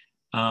important,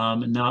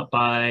 and not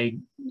by,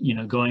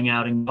 going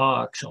out in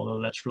box,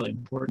 although that's really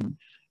important.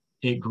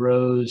 It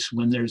grows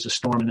when there's a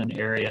storm in an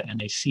area and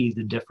they see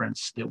the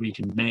difference that we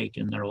can make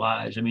in their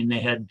lives. I mean, they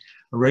had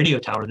a radio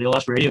tower. They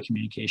lost radio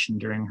communication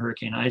during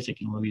Hurricane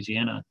Isaac in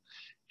Louisiana.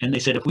 And they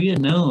said, if we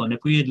had known, if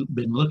we had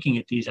been looking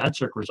at these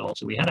ADCIRC results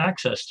that we had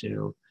access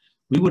to,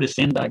 we would have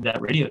sandbagged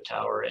that radio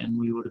tower and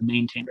we would have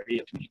maintained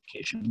radio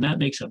communication. And that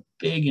makes a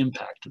big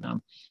impact to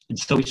them. And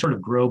so we sort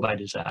of grow by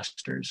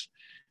disasters.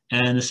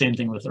 And the same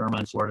thing with Irma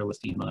in Florida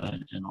with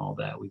FEMA and all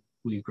that.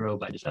 We grow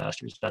by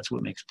disasters. That's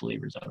what makes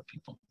believers out of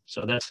people.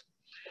 So that's,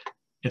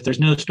 if there's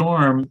no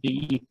storm,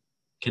 you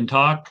can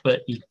talk,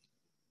 but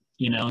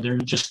they're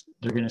going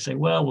to say,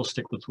 well, we'll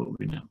stick with what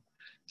we know.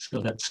 So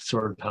that's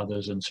sort of how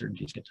those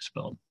uncertainties get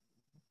dispelled.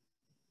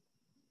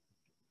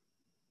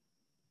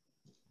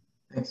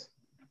 Thanks.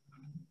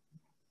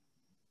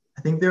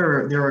 I think there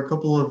are a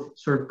couple of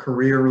sort of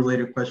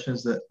career-related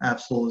questions that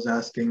Absol is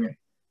asking.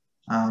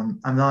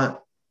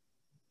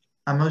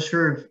 I'm not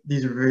sure if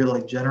these are very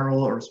like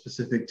general or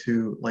specific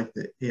to like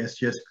the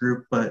ASGS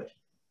group, but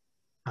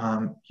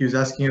he was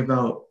asking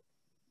about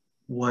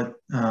what,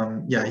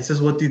 he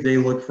says, what do they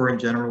look for in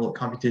general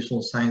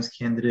computational science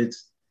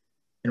candidates,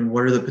 and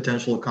what are the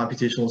potential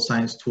computational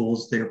science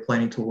tools they are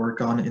planning to work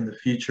on in the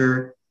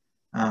future?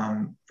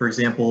 For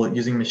example,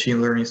 using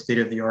machine learning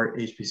state-of-the-art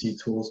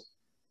HPC tools.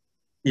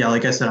 Yeah,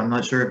 like I said, I'm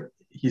not sure if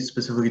he's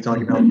specifically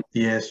talking about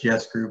the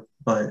ASGS group,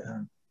 but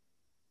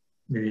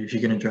maybe if you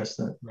can address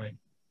that. Right.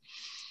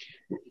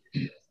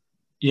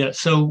 Yeah,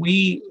 so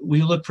we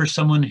look for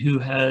someone who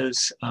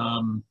has,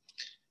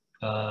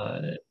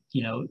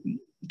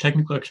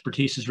 technical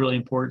expertise is really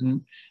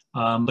important,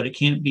 but it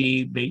can't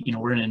be,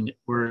 we're in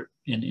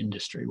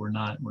industry, we're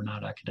not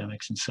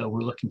academics, and so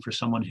we're looking for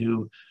someone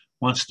who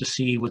wants to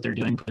see what they're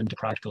doing put into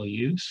practical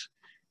use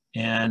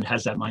and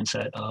has that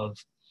mindset of,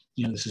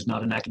 this is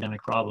not an academic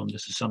problem,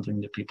 this is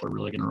something that people are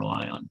really going to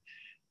rely on.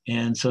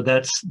 And so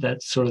that's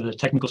sort of the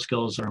technical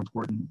skills are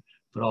important,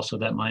 but also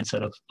that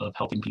mindset of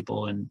helping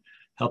people and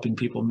helping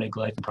people make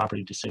life and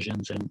property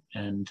decisions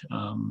and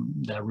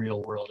that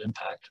real world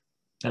impact.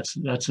 That's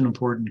an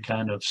important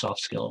kind of soft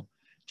skill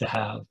to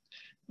have.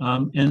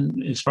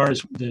 And as far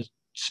as the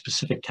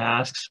specific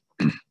tasks,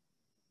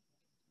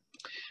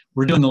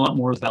 we're doing a lot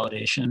more with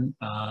validation.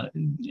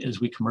 As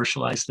we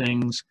commercialize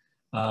things,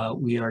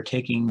 we are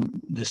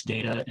taking this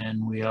data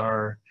and we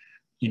are,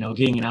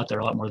 getting it out there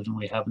a lot more than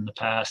we have in the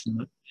past.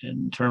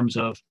 In terms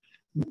of,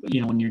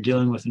 when you're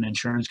dealing with an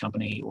insurance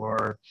company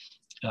or,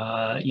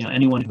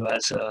 anyone who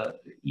has a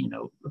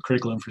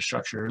critical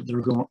infrastructure,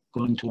 they're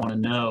going to want to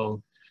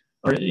know,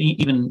 or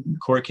even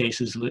court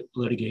cases,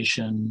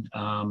 litigation,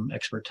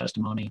 expert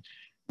testimony,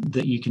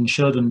 that you can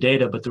show them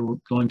data, but they're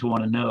going to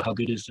want to know how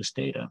good is this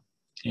data.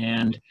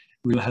 And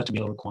we have to be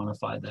able to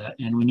quantify that.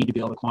 And we need to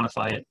be able to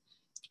quantify it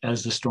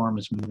as the storm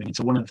is moving. And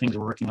so one of the things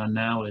we're working on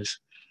now is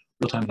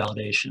real-time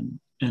validation.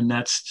 And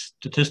that's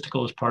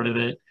statistical as part of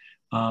it.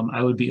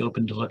 I would be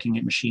open to looking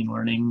at machine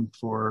learning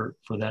for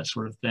that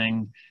sort of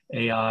thing,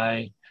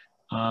 AI.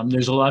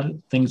 There's a lot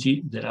of things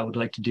that I would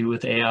like to do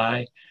with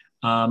AI.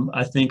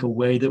 I think a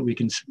way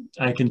that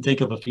I can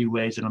think of a few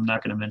ways that I'm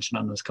not going to mention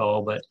on this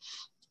call, but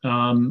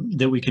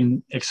that we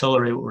can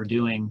accelerate what we're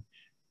doing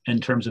in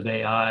terms of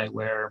AI,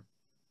 where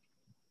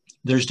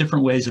there's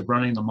different ways of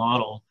running the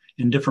model,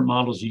 and different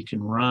models you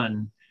can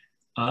run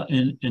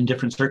in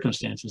different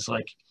circumstances.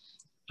 Like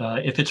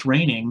if it's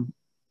raining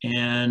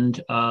and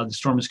the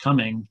storm is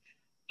coming,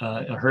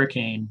 a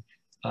hurricane,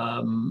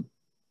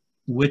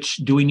 which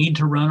do we need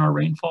to run our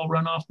rainfall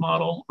runoff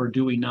model or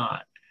do we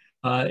not?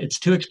 It's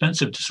too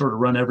expensive to sort of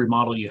run every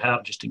model you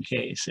have just in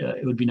case.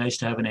 It would be nice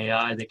to have an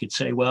AI that could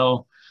say,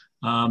 well,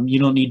 you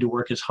don't need to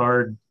work as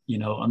hard,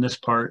 on this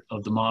part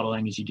of the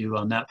modeling as you do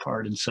on that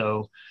part. And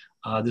so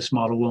this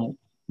model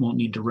won't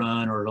need to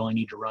run, or it'll only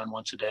need to run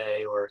once a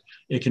day, or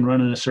it can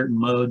run in a certain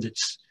mode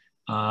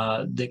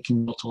that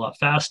can melt a lot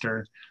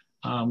faster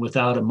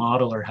without a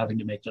modeler having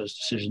to make those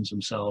decisions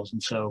themselves.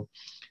 And so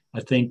I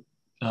think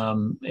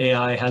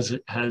AI has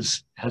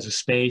a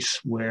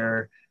space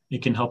where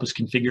it can help us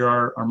configure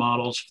our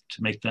models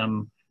to make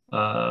them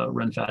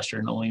run faster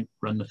and only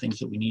run the things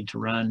that we need to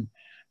run.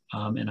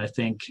 And I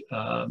think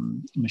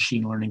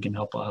machine learning can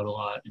help out a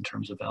lot in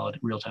terms of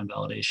real-time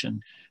validation.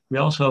 We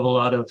also have a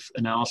lot of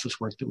analysis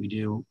work that we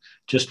do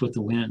just with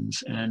the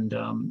winds, and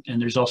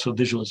there's also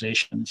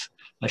visualizations.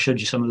 I showed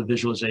you some of the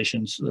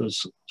visualizations,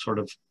 those sort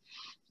of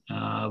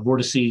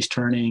vortices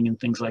turning and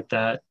things like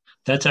that.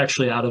 That's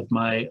actually out of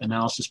my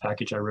analysis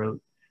package I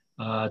wrote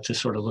to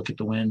sort of look at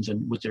the winds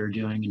and what they were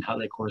doing and how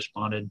they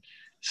corresponded.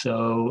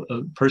 So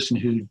a person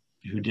who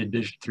did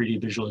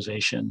 3D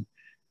visualization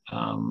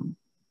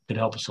could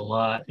help us a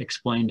lot,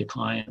 explain to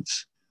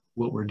clients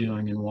what we're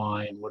doing and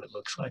why and what it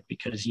looks like,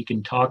 because you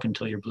can talk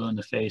until you're blue in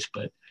the face,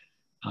 but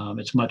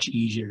it's much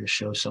easier to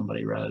show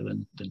somebody rather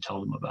than tell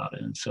them about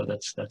it. And so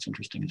that's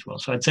interesting as well.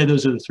 So I'd say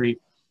those are the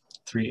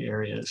three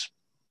areas.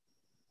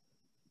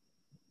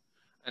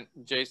 And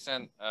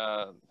Jason,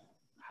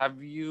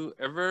 have you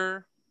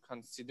ever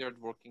considered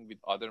working with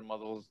other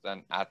models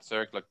than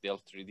ADCIRC, like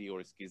Delft 3D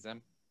or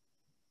Schism?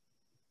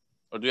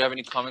 Or do you have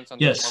any comments on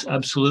those models? Yes,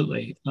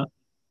 absolutely.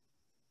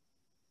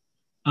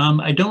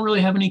 I don't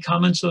really have any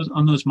comments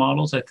on those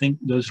models. I think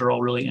those are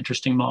all really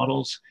interesting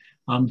models.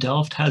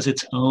 Delft has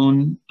its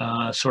own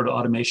sort of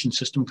automation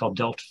system called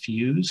Delft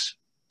Fuse,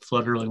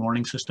 flood early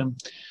warning system.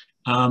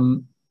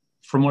 From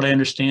what I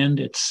understand,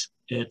 it's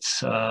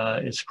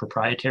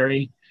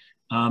proprietary.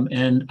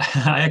 And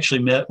I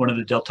actually met one of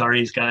the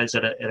Deltares guys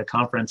at a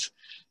conference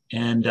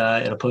and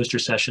at a poster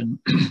session.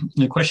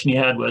 The question he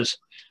had was,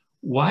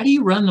 why do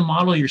you run the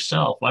model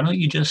yourself? Why don't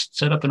you just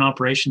set up an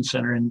operations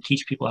center and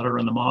teach people how to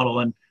run the model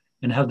and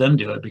have them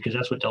do it? Because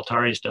that's what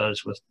Deltares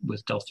does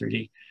with Delft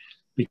 3D.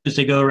 Because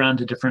they go around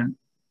to different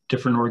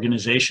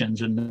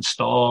organizations and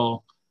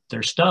install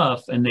their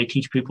stuff, and they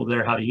teach people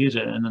there how to use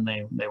it, and then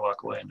they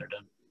walk away and they're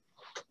done.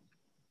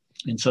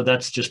 And so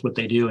that's just what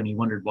they do. And he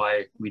wondered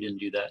why we didn't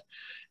do that.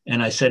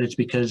 And I said, it's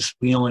because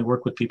we only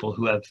work with people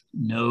who have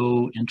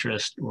no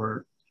interest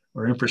or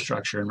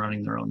infrastructure in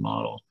running their own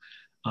model.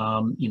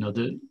 You know,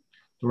 the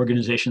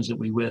organizations that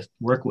we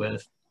work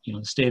with, you know,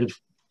 the state of,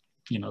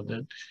 you know,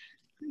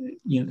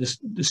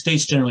 the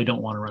states generally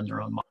don't want to run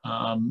their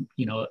own.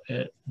 You know,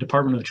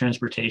 Department of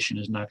Transportation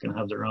is not going to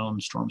have their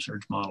own storm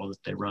surge model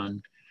that they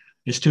run.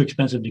 It's too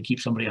expensive to keep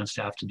somebody on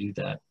staff to do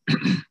that.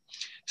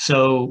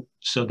 So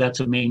that's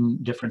a main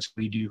difference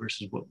we do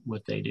versus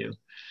what they do.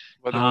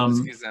 What about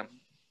Schism?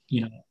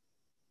 You know,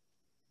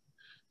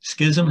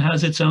 Schism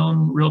has its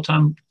own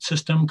real-time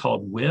system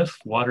called WIF,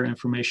 Water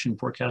Information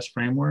Forecast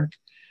Framework.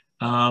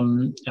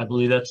 I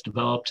believe that's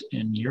developed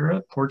in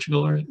Europe,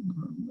 Portugal, or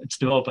it's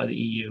developed by the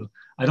EU.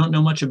 I don't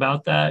know much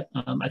about that.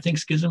 I think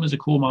Schism is a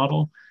cool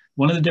model.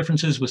 One of the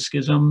differences with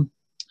Schism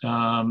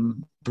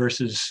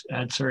versus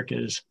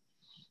ADCIRC is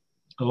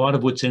a lot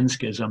of what's in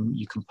Schism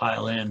you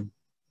compile in.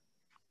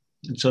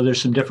 And so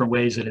there's some different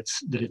ways that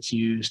it's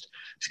used.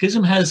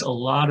 Schism has a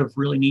lot of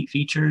really neat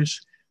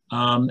features.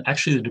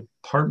 Actually, the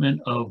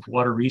Department of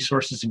Water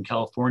Resources in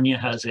California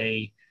has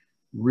a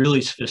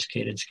really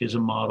sophisticated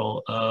Schism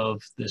model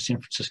of the San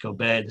Francisco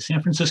Bay. The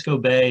San Francisco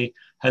Bay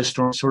has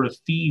sort of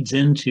feeds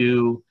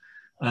into,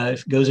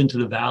 it goes into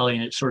the valley,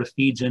 and it sort of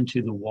feeds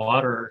into the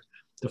water,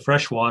 the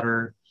fresh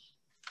water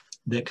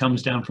that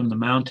comes down from the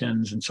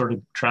mountains and sort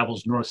of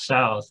travels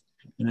north-south.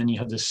 And then you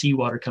have the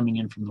seawater coming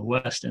in from the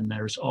west, and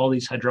there's all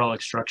these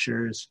hydraulic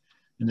structures,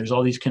 and there's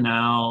all these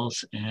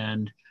canals,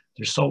 and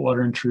there's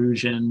saltwater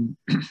intrusion,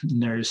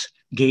 and there's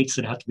gates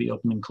that have to be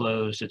opened and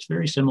closed. It's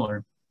very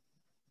similar.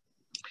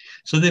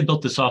 So they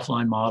built this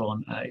offline model,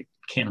 and I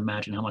can't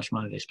imagine how much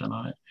money they spent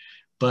on it.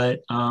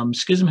 But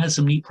Schism has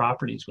some neat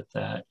properties with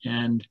that.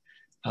 And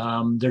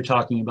they're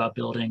talking about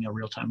building a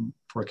real-time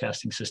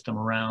forecasting system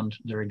around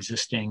their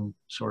existing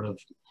sort of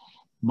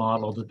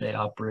model that they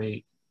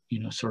operate, you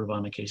know, sort of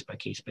on a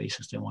case-by-case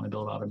basis. They want to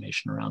build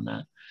automation around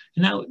that.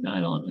 And now I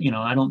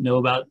don't know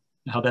about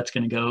how that's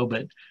going to go,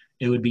 but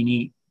it would be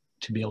neat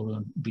to be able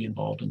to be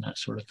involved in that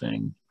sort of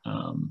thing.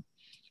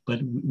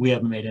 But we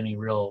haven't made any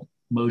real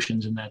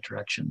motions in that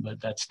direction, but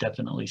that's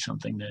definitely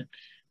something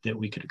that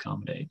we could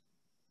accommodate.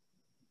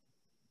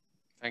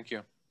 Thank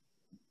you.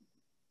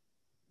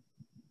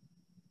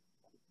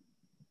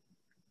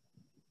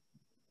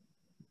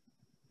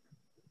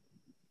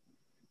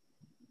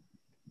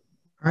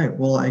 All right,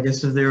 well, I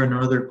guess if there are no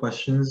other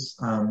questions,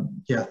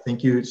 yeah,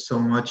 thank you so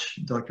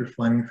much, Dr.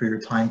 Fleming, for your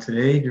time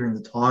today during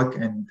the talk,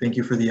 and thank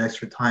you for the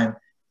extra time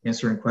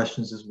answering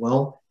questions as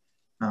well.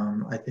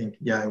 I think,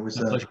 yeah, it was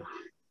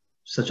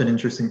such an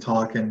interesting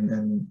talk,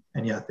 and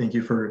yeah, thank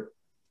you for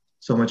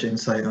so much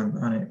insight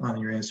on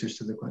your answers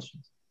to the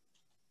questions.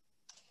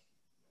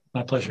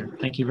 My pleasure.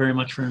 Thank you very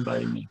much for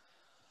inviting me.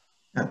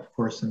 Yeah, of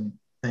course, and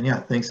yeah,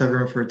 thanks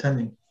everyone for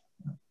attending.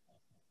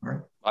 All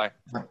right. Bye.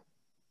 Bye.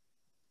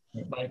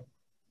 Bye.